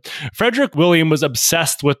over. Frederick William was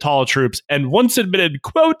obsessed with tall troops and once admitted,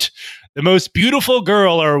 quote, the most beautiful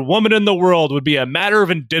girl or woman in the world would be a matter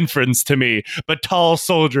of indifference to me, but tall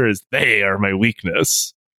soldiers, they are my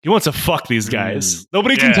weakness. He wants to fuck these guys.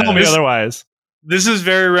 Nobody can tell me otherwise. This is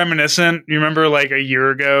very reminiscent. You remember like a year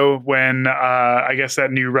ago when I guess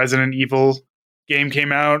that new Resident Evil game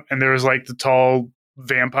came out and there was like the tall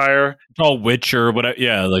vampire, tall witch or whatever.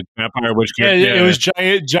 Yeah, like vampire witch. Yeah, it was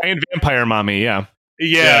giant vampire mommy. Yeah.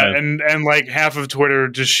 And like half of Twitter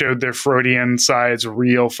just showed their Freudian sides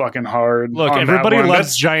real fucking hard. Look, everybody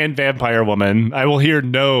loves giant vampire woman. I will hear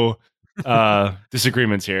no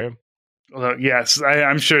disagreements here. Well, yes,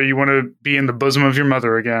 I'm sure you want to be in the bosom of your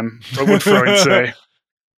mother again. What would Freud say?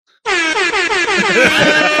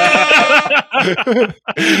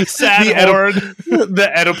 Sad horn. The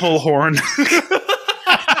Oedipal horn.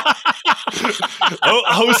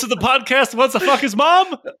 Host of the podcast wants to fuck his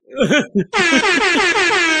mom?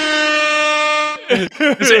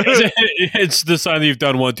 It's the sign that you've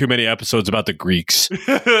done one too many episodes about the Greeks.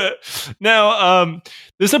 Now,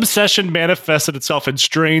 this obsession manifested itself in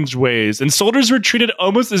strange ways, and soldiers were treated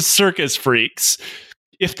almost as circus freaks.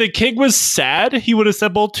 If the king was sad, he would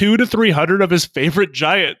assemble 200 to 300 of his favorite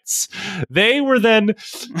giants. They were then,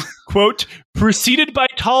 quote, preceded by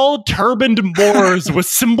tall turbaned Moors with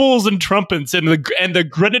cymbals and trumpets and the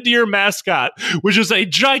grenadier mascot, which is a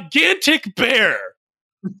gigantic bear.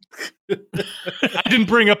 I didn't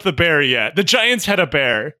bring up the bear yet. The giants had a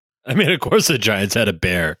bear. I mean, of course the giants had a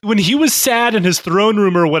bear. When he was sad in his throne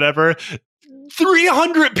room or whatever,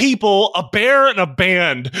 300 people, a bear and a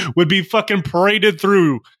band would be fucking paraded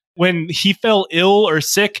through. When he fell ill or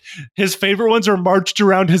sick, his favorite ones are marched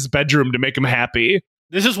around his bedroom to make him happy.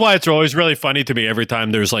 This is why it's always really funny to me every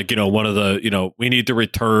time there's like, one of the, we need to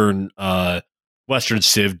return Western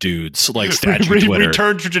Civ dudes like statue Twitter.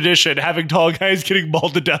 Return to tradition, having tall guys getting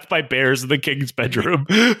mauled to death by bears in the king's bedroom.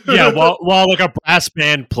 Yeah, while like a brass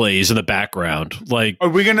band plays in the background. Like, are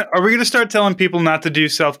we gonna start telling people not to do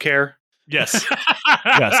self-care? Yes.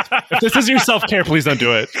 Yes. If this is your self-care, please don't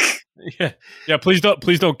do it. Yeah. Please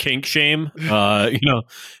don't kink shame. Just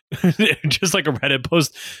like a Reddit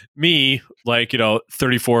post, me,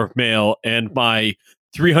 34 male and my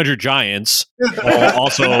 300 giants,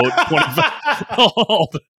 also 25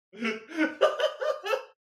 old.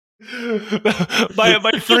 My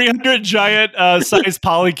 300 giant size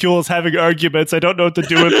polycules having arguments. I don't know what to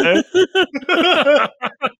do with it.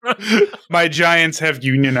 My giants have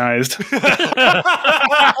unionized.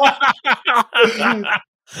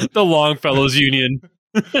 The Longfellows Union.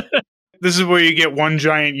 This is where you get one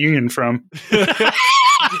giant union from. There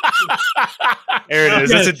it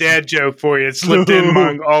is. That's a dad joke for you. It's slipped in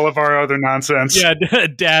among all of our other nonsense. Yeah,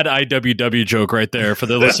 dad IWW joke right there for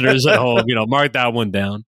the listeners at home. Mark that one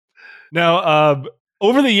down. Now,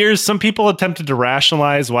 over the years, some people attempted to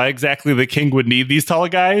rationalize why exactly the king would need these tall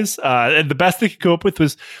guys. And the best they could come up with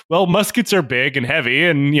was, well, muskets are big and heavy.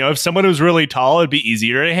 And, if someone was really tall, it'd be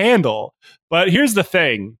easier to handle. But here's the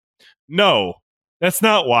thing. No, that's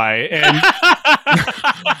not why. And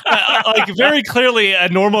very clearly, a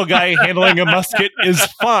normal guy handling a musket is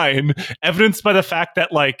fine, evidenced by the fact that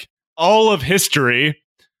all of history.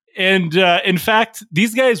 And in fact,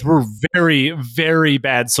 these guys were very, very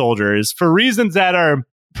bad soldiers for reasons that are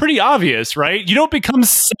pretty obvious, right? You don't become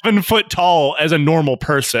 7 foot tall as a normal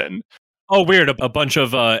person. Oh, weird. A bunch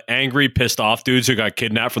of angry, pissed off dudes who got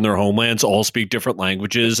kidnapped from their homelands all speak different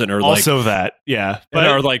languages and are Also that, yeah. But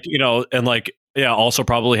are like, and like, yeah, also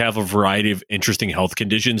probably have a variety of interesting health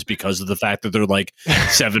conditions because of the fact that they're like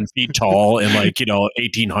 7 feet tall and like,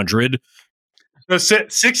 1800. No,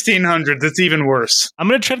 1600. That's even worse. I'm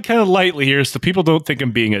going to tread kind of lightly here so people don't think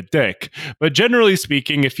I'm being a dick. But generally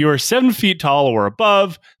speaking, if you're 7 feet tall or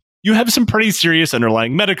above, you have some pretty serious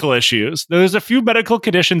underlying medical issues. There's a few medical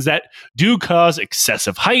conditions that do cause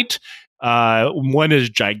excessive height. One is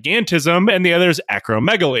gigantism, and the other is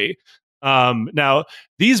acromegaly. Now,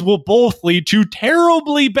 these will both lead to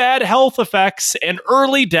terribly bad health effects and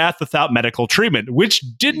early death without medical treatment, which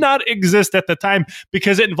did not exist at the time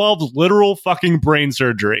because it involved literal fucking brain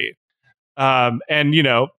surgery. And,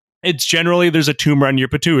 it's generally there's a tumor on your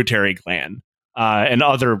pituitary gland and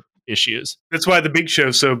other issues. That's why the Big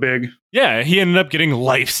Show's so big. Yeah, he ended up getting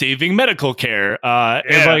life-saving medical care.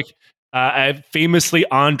 And famously,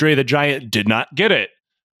 Andre the Giant did not get it.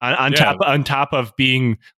 On top of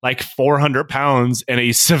being like 400 pounds and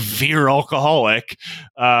a severe alcoholic,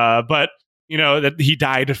 but that he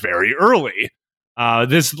died very early.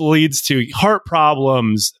 This leads to heart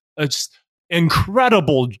problems, just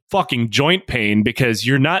incredible fucking joint pain because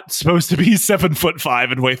you're not supposed to be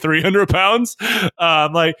 7'5" and weigh 300 pounds.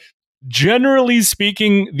 Generally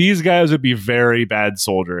speaking, these guys would be very bad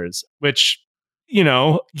soldiers, which.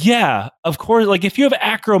 Of course, like if you have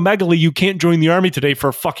acromegaly, you can't join the army today for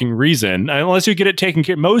a fucking reason, unless you get it taken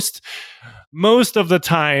care. Most of the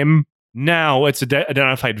time now it's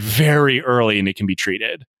identified very early and it can be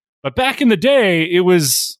treated. But back in the day, it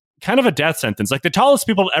was kind of a death sentence. Like the tallest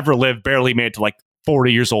people to ever live barely made it to like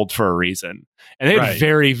 40 years old for a reason. And they had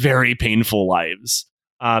very, very painful lives.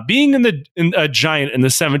 Being in a giant in the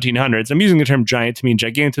 1700s, I'm using the term giant to mean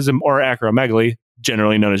gigantism or acromegaly,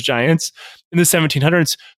 generally known as giants, in the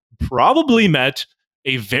 1700s, probably meant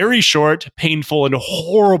a very short, painful, and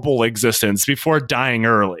horrible existence before dying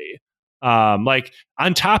early. Like,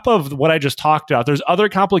 on top of what I just talked about, there's other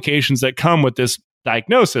complications that come with this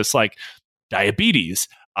diagnosis, like diabetes,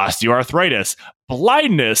 osteoarthritis,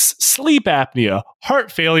 blindness, sleep apnea,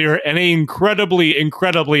 heart failure, and an incredibly,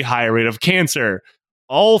 incredibly high rate of cancer.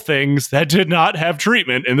 All things that did not have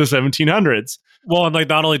treatment in the 1700s. Well, and like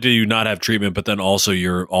not only do you not have treatment, but then also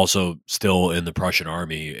you're also still in the Prussian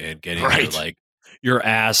army and getting your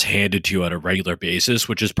ass handed to you on a regular basis,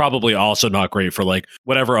 which is probably also not great for like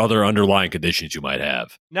whatever other underlying conditions you might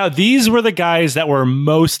have. Now, these were the guys that were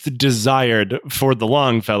most desired for the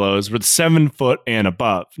Longfellows with 7 foot and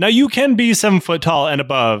above. Now, you can be 7 foot tall and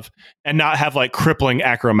above and not have like crippling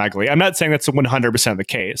acromegaly. I'm not saying that's 100% the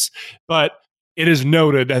case, but it is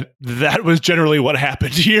noted that that was generally what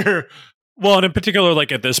happened here. Well, and in particular,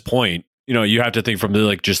 like at this point, you have to think from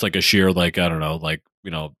like just like a sheer, like, I don't know, like,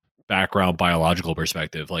 background biological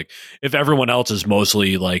perspective. Like if everyone else is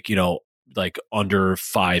mostly like, like under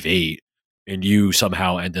 5'8" and you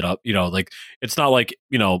somehow ended up, like it's not like,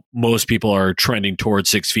 most people are trending towards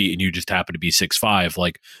 6 feet and you just happen to be 6'5".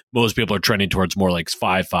 Like most people are trending towards more like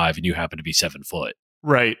 5'5" and you happen to be 7 foot.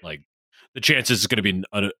 Right. Like the chances is going to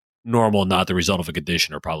be normal, not the result of a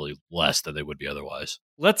condition, are probably less than they would be otherwise.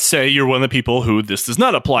 Let's say you're one of the people who this does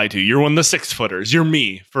not apply to. You're one of the 6 footers. You're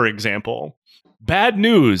me, for example. Bad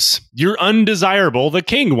news. You're undesirable. The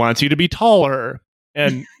king wants you to be taller.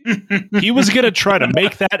 And he was going to try to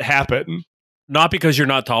make that happen. Not because you're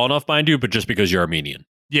not tall enough, mind you, but just because you're Armenian.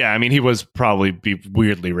 Yeah, I mean, he was probably be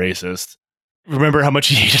weirdly racist. Remember how much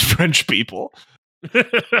he hated French people.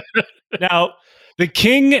 Now, the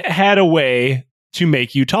king had a way to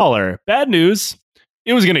make you taller. Bad news,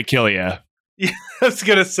 it was going to kill you. Yeah, I was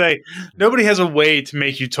going to say, nobody has a way to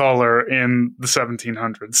make you taller in the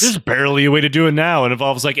 1700s. There's barely a way to do it now. It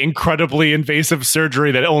involves like incredibly invasive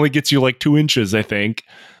surgery that only gets you like 2 inches, I think.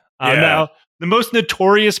 Now, the most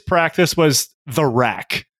notorious practice was the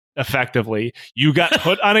rack, effectively. You got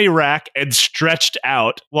put on a rack and stretched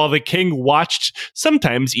out while the king watched,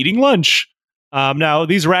 sometimes eating lunch. Now,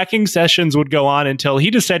 these racking sessions would go on until he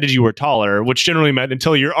decided you were taller, which generally meant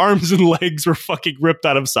until your arms and legs were fucking ripped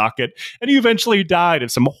out of socket, and you eventually died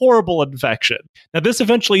of some horrible infection. Now, this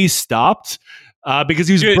eventually stopped because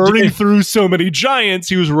he was burning through so many giants,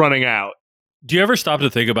 he was running out. Do you ever stop to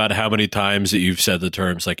think about how many times that you've said the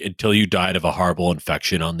terms, like, until you died of a horrible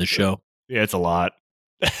infection on this show? Yeah, it's a lot.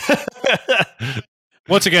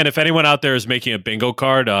 Once again, if anyone out there is making a bingo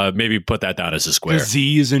card, maybe put that down as a square.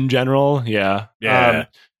 Disease in general, yeah. Yeah.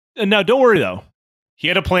 And now, don't worry, though. He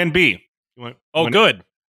had a plan B. Good.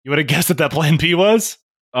 You would have guessed what that plan B was?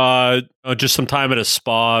 Just some time at a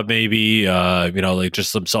spa, maybe. Like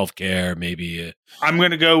just some self-care, maybe. I'm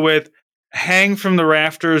going to go with hang from the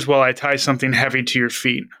rafters while I tie something heavy to your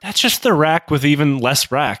feet. That's just the rack with even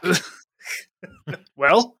less rack.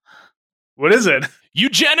 Well, what is it?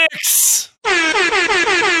 Eugenics!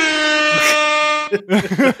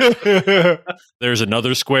 There's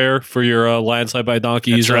another square for your landslide by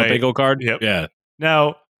donkeys That's right. bingo card. Yep. Yeah.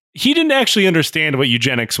 Now, he didn't actually understand what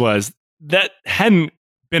eugenics was. That hadn't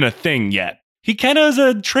been a thing yet. He kind of is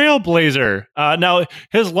a trailblazer. Now,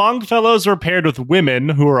 his Longfellows were paired with women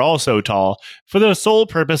who were also tall for the sole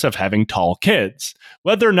purpose of having tall kids.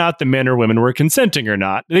 Whether or not the men or women were consenting or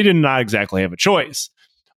not, they did not exactly have a choice.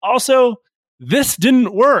 Also, this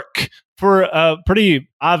didn't work for a pretty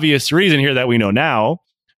obvious reason here that we know now.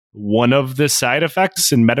 One of the side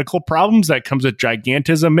effects and medical problems that comes with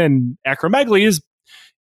gigantism and acromegaly is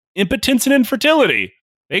impotence and infertility.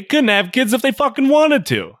 They couldn't have kids if they fucking wanted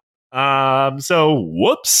to. So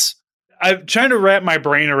whoops. I'm trying to wrap my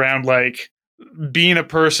brain around like being a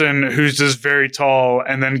person who's just very tall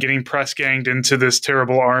and then getting press ganged into this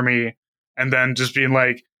terrible army and then just being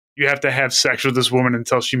like, you have to have sex with this woman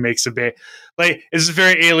until she makes a baby. Like, it's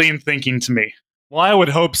very alien thinking to me. Well, I would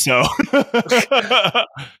hope so.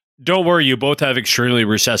 Don't worry, you both have extremely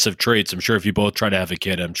recessive traits. I'm sure if you both try to have a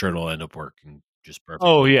kid, I'm sure it'll end up working just perfect.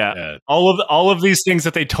 Oh yeah. All of these things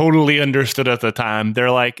that they totally understood at the time.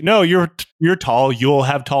 They're like, no, you're tall, you'll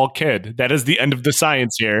have tall kid. That is the end of the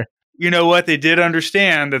science here. You know what? They did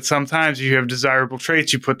understand that sometimes you have desirable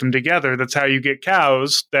traits, you put them together. That's how you get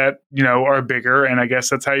cows that, are bigger. And I guess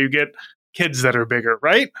that's how you get kids that are bigger,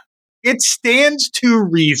 right? It stands to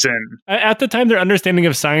reason. At the time, their understanding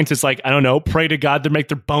of science is like, I don't know, pray to God to make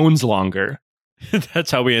their bones longer. That's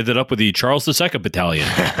how we ended up with the Charles II Battalion.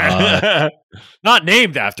 Not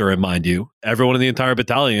named after him, mind you. Everyone in the entire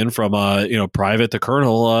battalion, from private to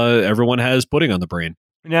colonel, everyone has pudding on the brain.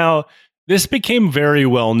 Now, this became very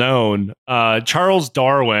well known. Charles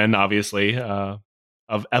Darwin, obviously, of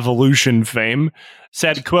evolution fame,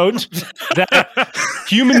 said, quote, that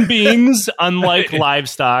human beings, unlike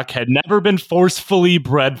livestock, had never been forcefully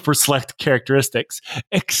bred for select characteristics,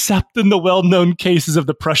 except in the well-known cases of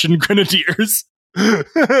the Prussian grenadiers.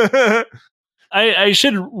 I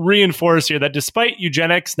should reinforce here that despite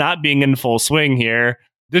eugenics not being in full swing here,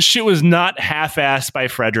 this shit was not half-assed by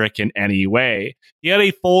Frederick in any way. He had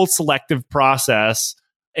a full selective process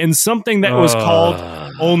and something that was called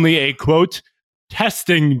only a, quote,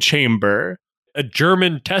 testing chamber. A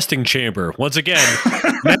German testing chamber. Once again,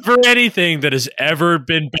 never anything that has ever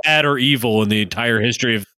been bad or evil in the entire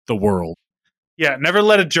history of the world. Yeah, never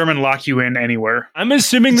let a German lock you in anywhere. I'm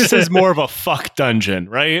assuming this is more of a fuck dungeon,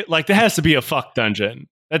 right? Like, there has to be a fuck dungeon.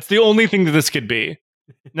 That's the only thing that this could be.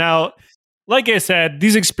 Now, like I said,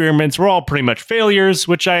 these experiments were all pretty much failures,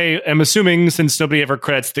 which I am assuming, since nobody ever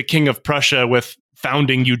credits the King of Prussia with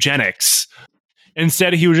founding eugenics.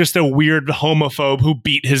 Instead, he was just a weird homophobe who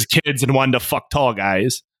beat his kids and wanted to fuck tall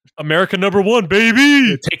guys. America #1,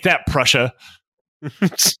 baby! Take that, Prussia.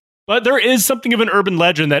 But there is something of an urban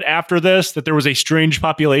legend that after this, that there was a strange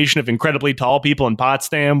population of incredibly tall people in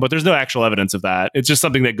Potsdam, but there's no actual evidence of that. It's just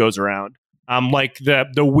something that goes around. Like the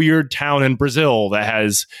weird town in Brazil that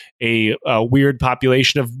has a weird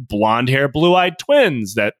population of blonde hair, blue-eyed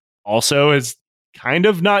twins that also is kind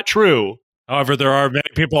of not true. However, there are many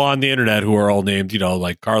people on the internet who are all named,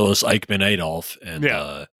 like Carlos Eichmann Adolf. And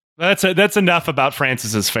yeah, that's enough about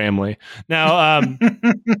Francis's family. Now,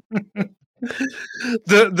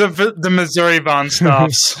 the Missouri Von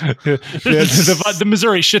Stoffs, the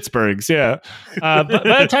Missouri Schittsburgs. Yeah. By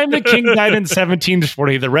the time the king died in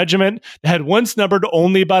 1740, the regiment that had once numbered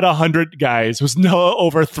only about 100 guys was now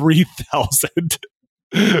over 3,000.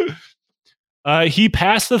 He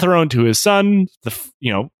passed the throne to his son,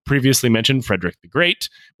 the previously mentioned Frederick the Great,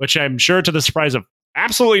 which I'm sure to the surprise of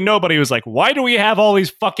absolutely nobody was like, why do we have all these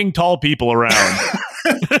fucking tall people around?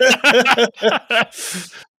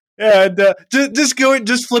 Yeah,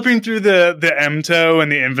 just flipping through the MTO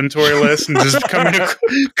and the inventory list and just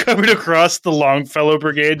coming across the Longfellow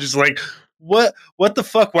Brigade, just like, what the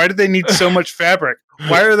fuck? Why do they need so much fabric?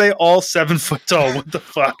 Why are they all 7 foot tall? What the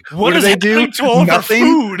fuck? What do they do? To all nothing.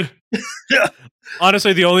 Food.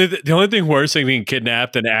 Honestly, the only thing worse than being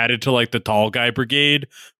kidnapped and added to like the tall guy brigade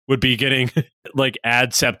would be getting like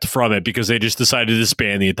adcept from it because they just decided to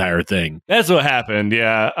disband the entire thing. That's what happened.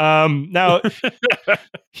 Yeah. Now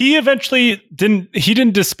he eventually didn't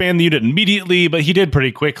disband the unit immediately, but he did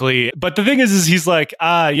pretty quickly. But the thing is he's like,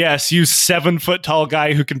 yes, you 7 foot tall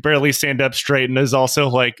guy who can barely stand up straight and is also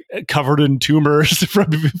like covered in tumors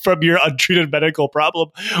from your untreated medical problem.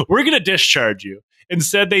 We're going to discharge you.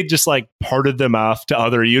 Instead, they just like parted them off to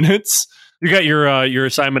other units. You got your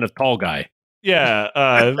assignment of tall guy.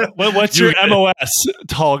 Yeah. What's your MOS,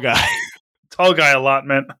 tall guy? Tall guy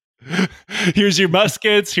allotment. Here's your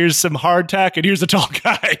muskets. Here's some hardtack, and here's a tall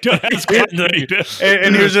guy. Don't ask what you need.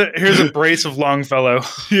 And here's a brace of Longfellow.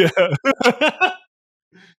 Yeah.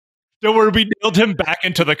 Don't worry, we nailed him back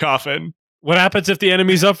into the coffin. What happens if the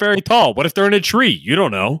enemy's up very tall? What if they're in a tree? You don't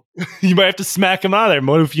know. You might have to smack him out of there.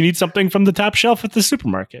 What if you need something from the top shelf at the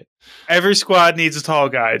supermarket? Every squad needs a tall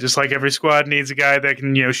guy, just like every squad needs a guy that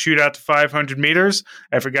can, shoot out to 500 meters.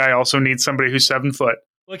 Every guy also needs somebody who's 7 foot.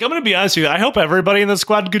 Like, I'm going to be honest with you. I hope everybody in the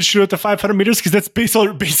squad could shoot at the 500 meters because that's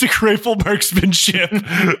basic rifle marksmanship.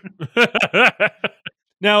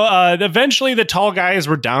 Now, eventually the tall guys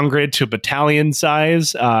were downgraded to battalion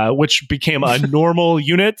size, which became a normal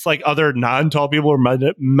unit. Like other non-tall people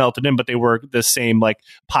were melted in, but they were the same, like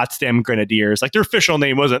Potsdam Grenadiers. Like their official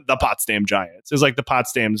name wasn't the Potsdam Giants. It was like the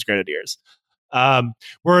Potsdam Grenadiers,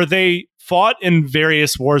 where they fought in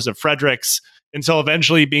various wars of Fredericks until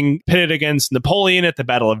eventually being pitted against Napoleon at the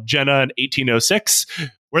Battle of Jena in 1806,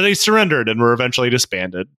 where they surrendered and were eventually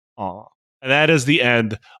disbanded. Aww. And that is the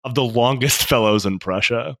end of the longest fellows in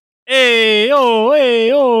Prussia. Hey,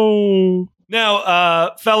 oh.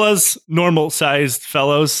 Now, fellas, normal-sized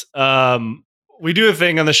fellows, we do a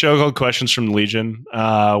thing on the show called Questions from the Legion,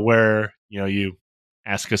 where, you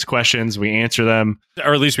ask us questions, we answer them.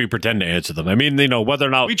 Or at least we pretend to answer them. I mean, whether or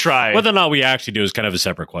not we try. Whether or not we actually do is kind of a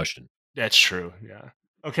separate question. That's true, yeah.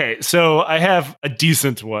 Okay, so I have a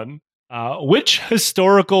decent one. Which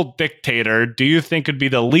historical dictator do you think would be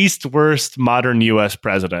the least worst modern U.S.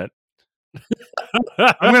 president?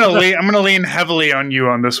 I'm gonna lean heavily on you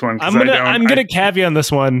on this one. I'm gonna caveat on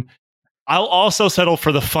this one. I'll also settle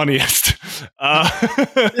for the funniest.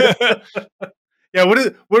 Yeah,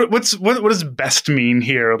 what does best mean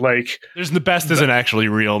here? Like, there's the best isn't actually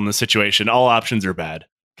real in the situation. All options are bad.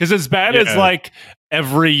 Because as bad as like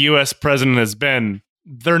every U.S. president has been,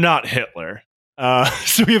 they're not Hitler.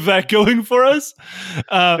 So we have that going for us.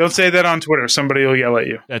 Don't say that on Twitter. Somebody will yell at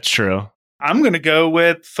you. That's true. I'm going to go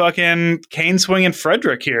with fucking Cane Swinging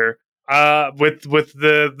Frederick here. With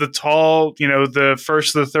the tall, the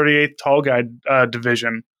first of the 38th tall guy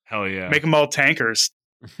division. Hell yeah. Make them all tankers.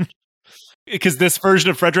 Because this version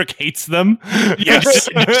of Frederick hates them. Yes. Just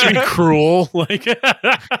to be cruel. Like,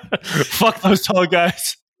 fuck those tall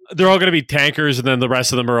guys. They're all going to be tankers, and then the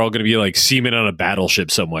rest of them are all going to be like seamen on a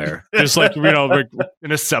battleship somewhere. Just like, in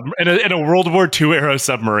a World War II era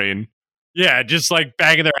submarine. Yeah, just like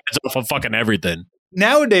banging their heads off on fucking everything.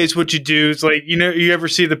 Nowadays, what you do is like, you ever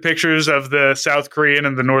see the pictures of the South Korean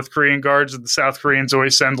and the North Korean guards? And the South Koreans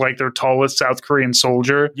always send like their tallest South Korean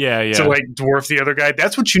soldier to like dwarf the other guy.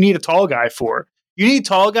 That's what you need a tall guy for. You need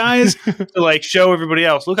tall guys to like show everybody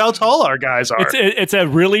else, look how tall our guys are. It's a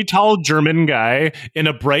really tall German guy in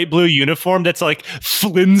a bright blue uniform that's like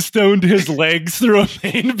Flintstoned his legs through a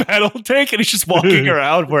main battle tank, and he's just walking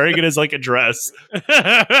around wearing it as like a dress.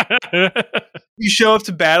 You show up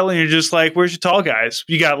to battle and you're just like, where's your tall guys?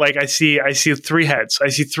 You got like, I see 3 heads. I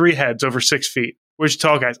see 3 heads over 6 feet. Where's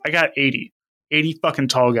your tall guys? I got 80 fucking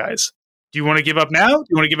tall guys. Do you want to give up now?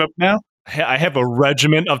 I have a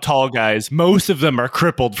regiment of tall guys. Most of them are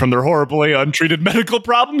crippled from their horribly untreated medical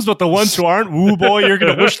problems, but the ones who aren't, ooh boy, you're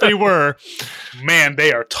going to wish they were. Man,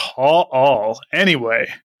 they are tall. Anyway.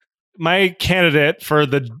 My candidate for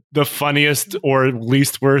the funniest or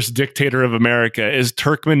least worst dictator of America is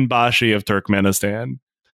Turkmenbashi of Turkmenistan.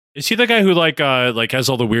 Is he the guy who like has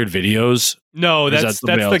all the weird videos? No, that's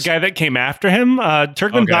the guy that came after him.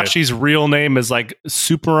 Turkmenbashi's real name is like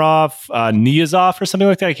Suparov Niyazov or something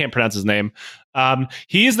like that. I can't pronounce his name.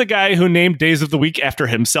 He is the guy who named days of the week after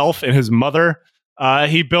himself and his mother.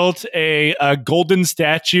 He built a golden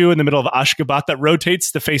statue in the middle of Ashgabat that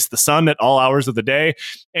rotates to face the sun at all hours of the day.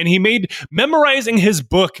 And he made memorizing his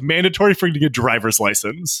book mandatory for him to get a driver's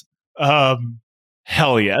license.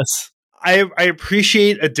 Hell yes. I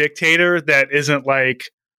appreciate a dictator that isn't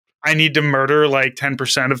like, I need to murder like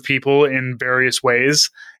 10% of people in various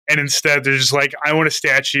ways. And instead they're just like, I want a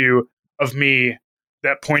statue of me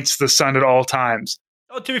that points to the sun at all times.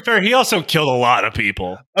 Oh, to be fair, he also killed a lot of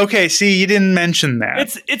people. Okay, see, you didn't mention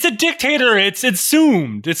that. It's a dictator. It's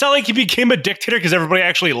assumed. It's not like he became a dictator because everybody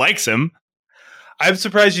actually likes him. I'm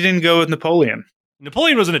surprised you didn't go with Napoleon.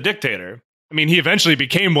 Napoleon wasn't a dictator. I mean, he eventually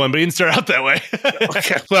became one, but he didn't start out that way.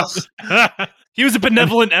 Okay, well. He was a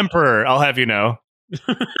benevolent emperor, I'll have you know.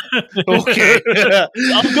 Okay.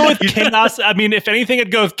 I'll go with chaos. I mean, if anything,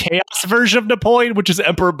 I'd go with chaos version of Napoleon, which is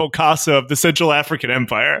Emperor Bokassa of the Central African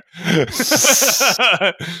Empire.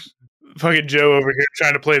 Fucking Joe over here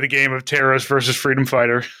trying to play the game of terrorist versus freedom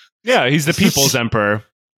fighter. Yeah, he's the people's emperor.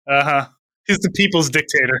 Uh-huh. He's the people's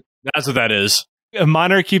dictator. That's what that is. A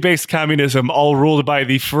monarchy-based communism, all ruled by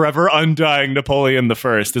the forever undying Napoleon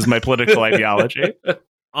I, is my political ideology.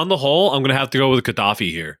 On the whole, I'm going to have to go with Gaddafi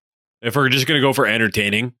here. If we're just going to go for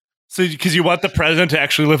entertaining. So, because you want the president to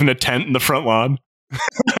actually live in a tent in the front lawn.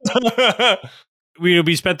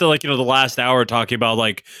 We spent the last hour talking about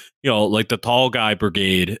like the tall guy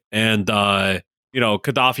brigade and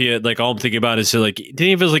Gaddafi. Like all I'm thinking about is like, didn't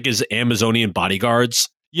he have his Amazonian bodyguards?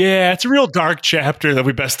 Yeah, it's a real dark chapter that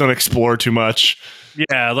we best don't explore too much.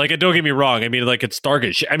 Yeah, like don't get me wrong. I mean, like it's dark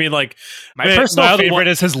as shit. I mean, like my personal favorite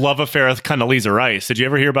is his love affair with Condoleezza Rice. Did you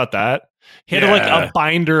ever hear about that? He had like a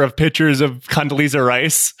binder of pictures of Condoleezza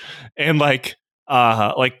Rice and like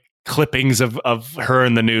clippings of her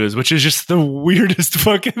in the news, which is just the weirdest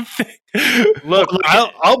fucking thing. Look,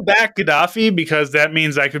 I'll back Gaddafi because that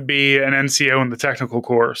means I could be an NCO in the technical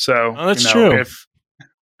corps. So that's true.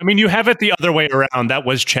 I mean, you have it the other way around. That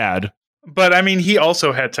was Chad. But I mean, he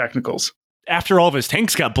also had technicals. After all of his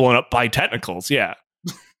tanks got blown up by technicals, yeah.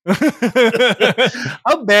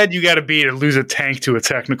 How bad you got to be to lose a tank to a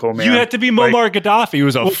technical, man? You had to be Muammar Gaddafi, who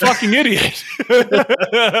was a fucking idiot.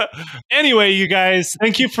 Anyway, you guys,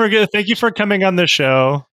 thank you for coming on the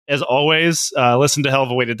show. As always, listen to Hell of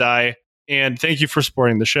a Way to Die, and thank you for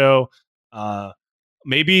supporting the show.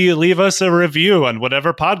 Maybe leave us a review on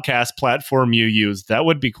whatever podcast platform you use. That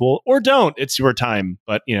would be cool. Or don't. It's your time.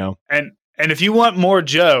 But And if you want more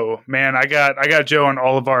Joe, man, I got Joe on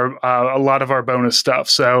all of our a lot of our bonus stuff.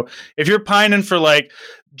 So if you're pining for like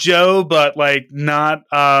Joe, but like not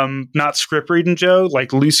script reading Joe, like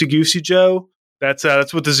loosey goosey Joe, that's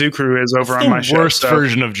what the Zoo Crew is over on my show. Worst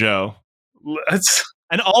version of Joe.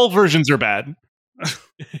 And all versions are bad.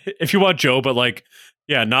 If you want Joe, but like,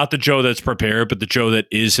 yeah, not the Joe that's prepared, but the Joe that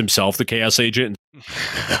is himself the Chaos Agent.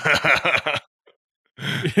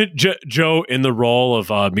 Joe in the role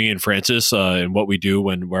of me and Francis and what we do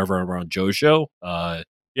wherever we're on Joe's show.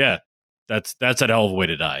 Yeah, that's a hell of a way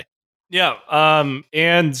to die. Yeah.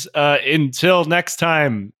 And until next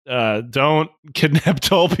time, don't kidnap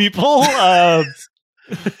tall people.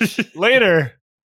 Later.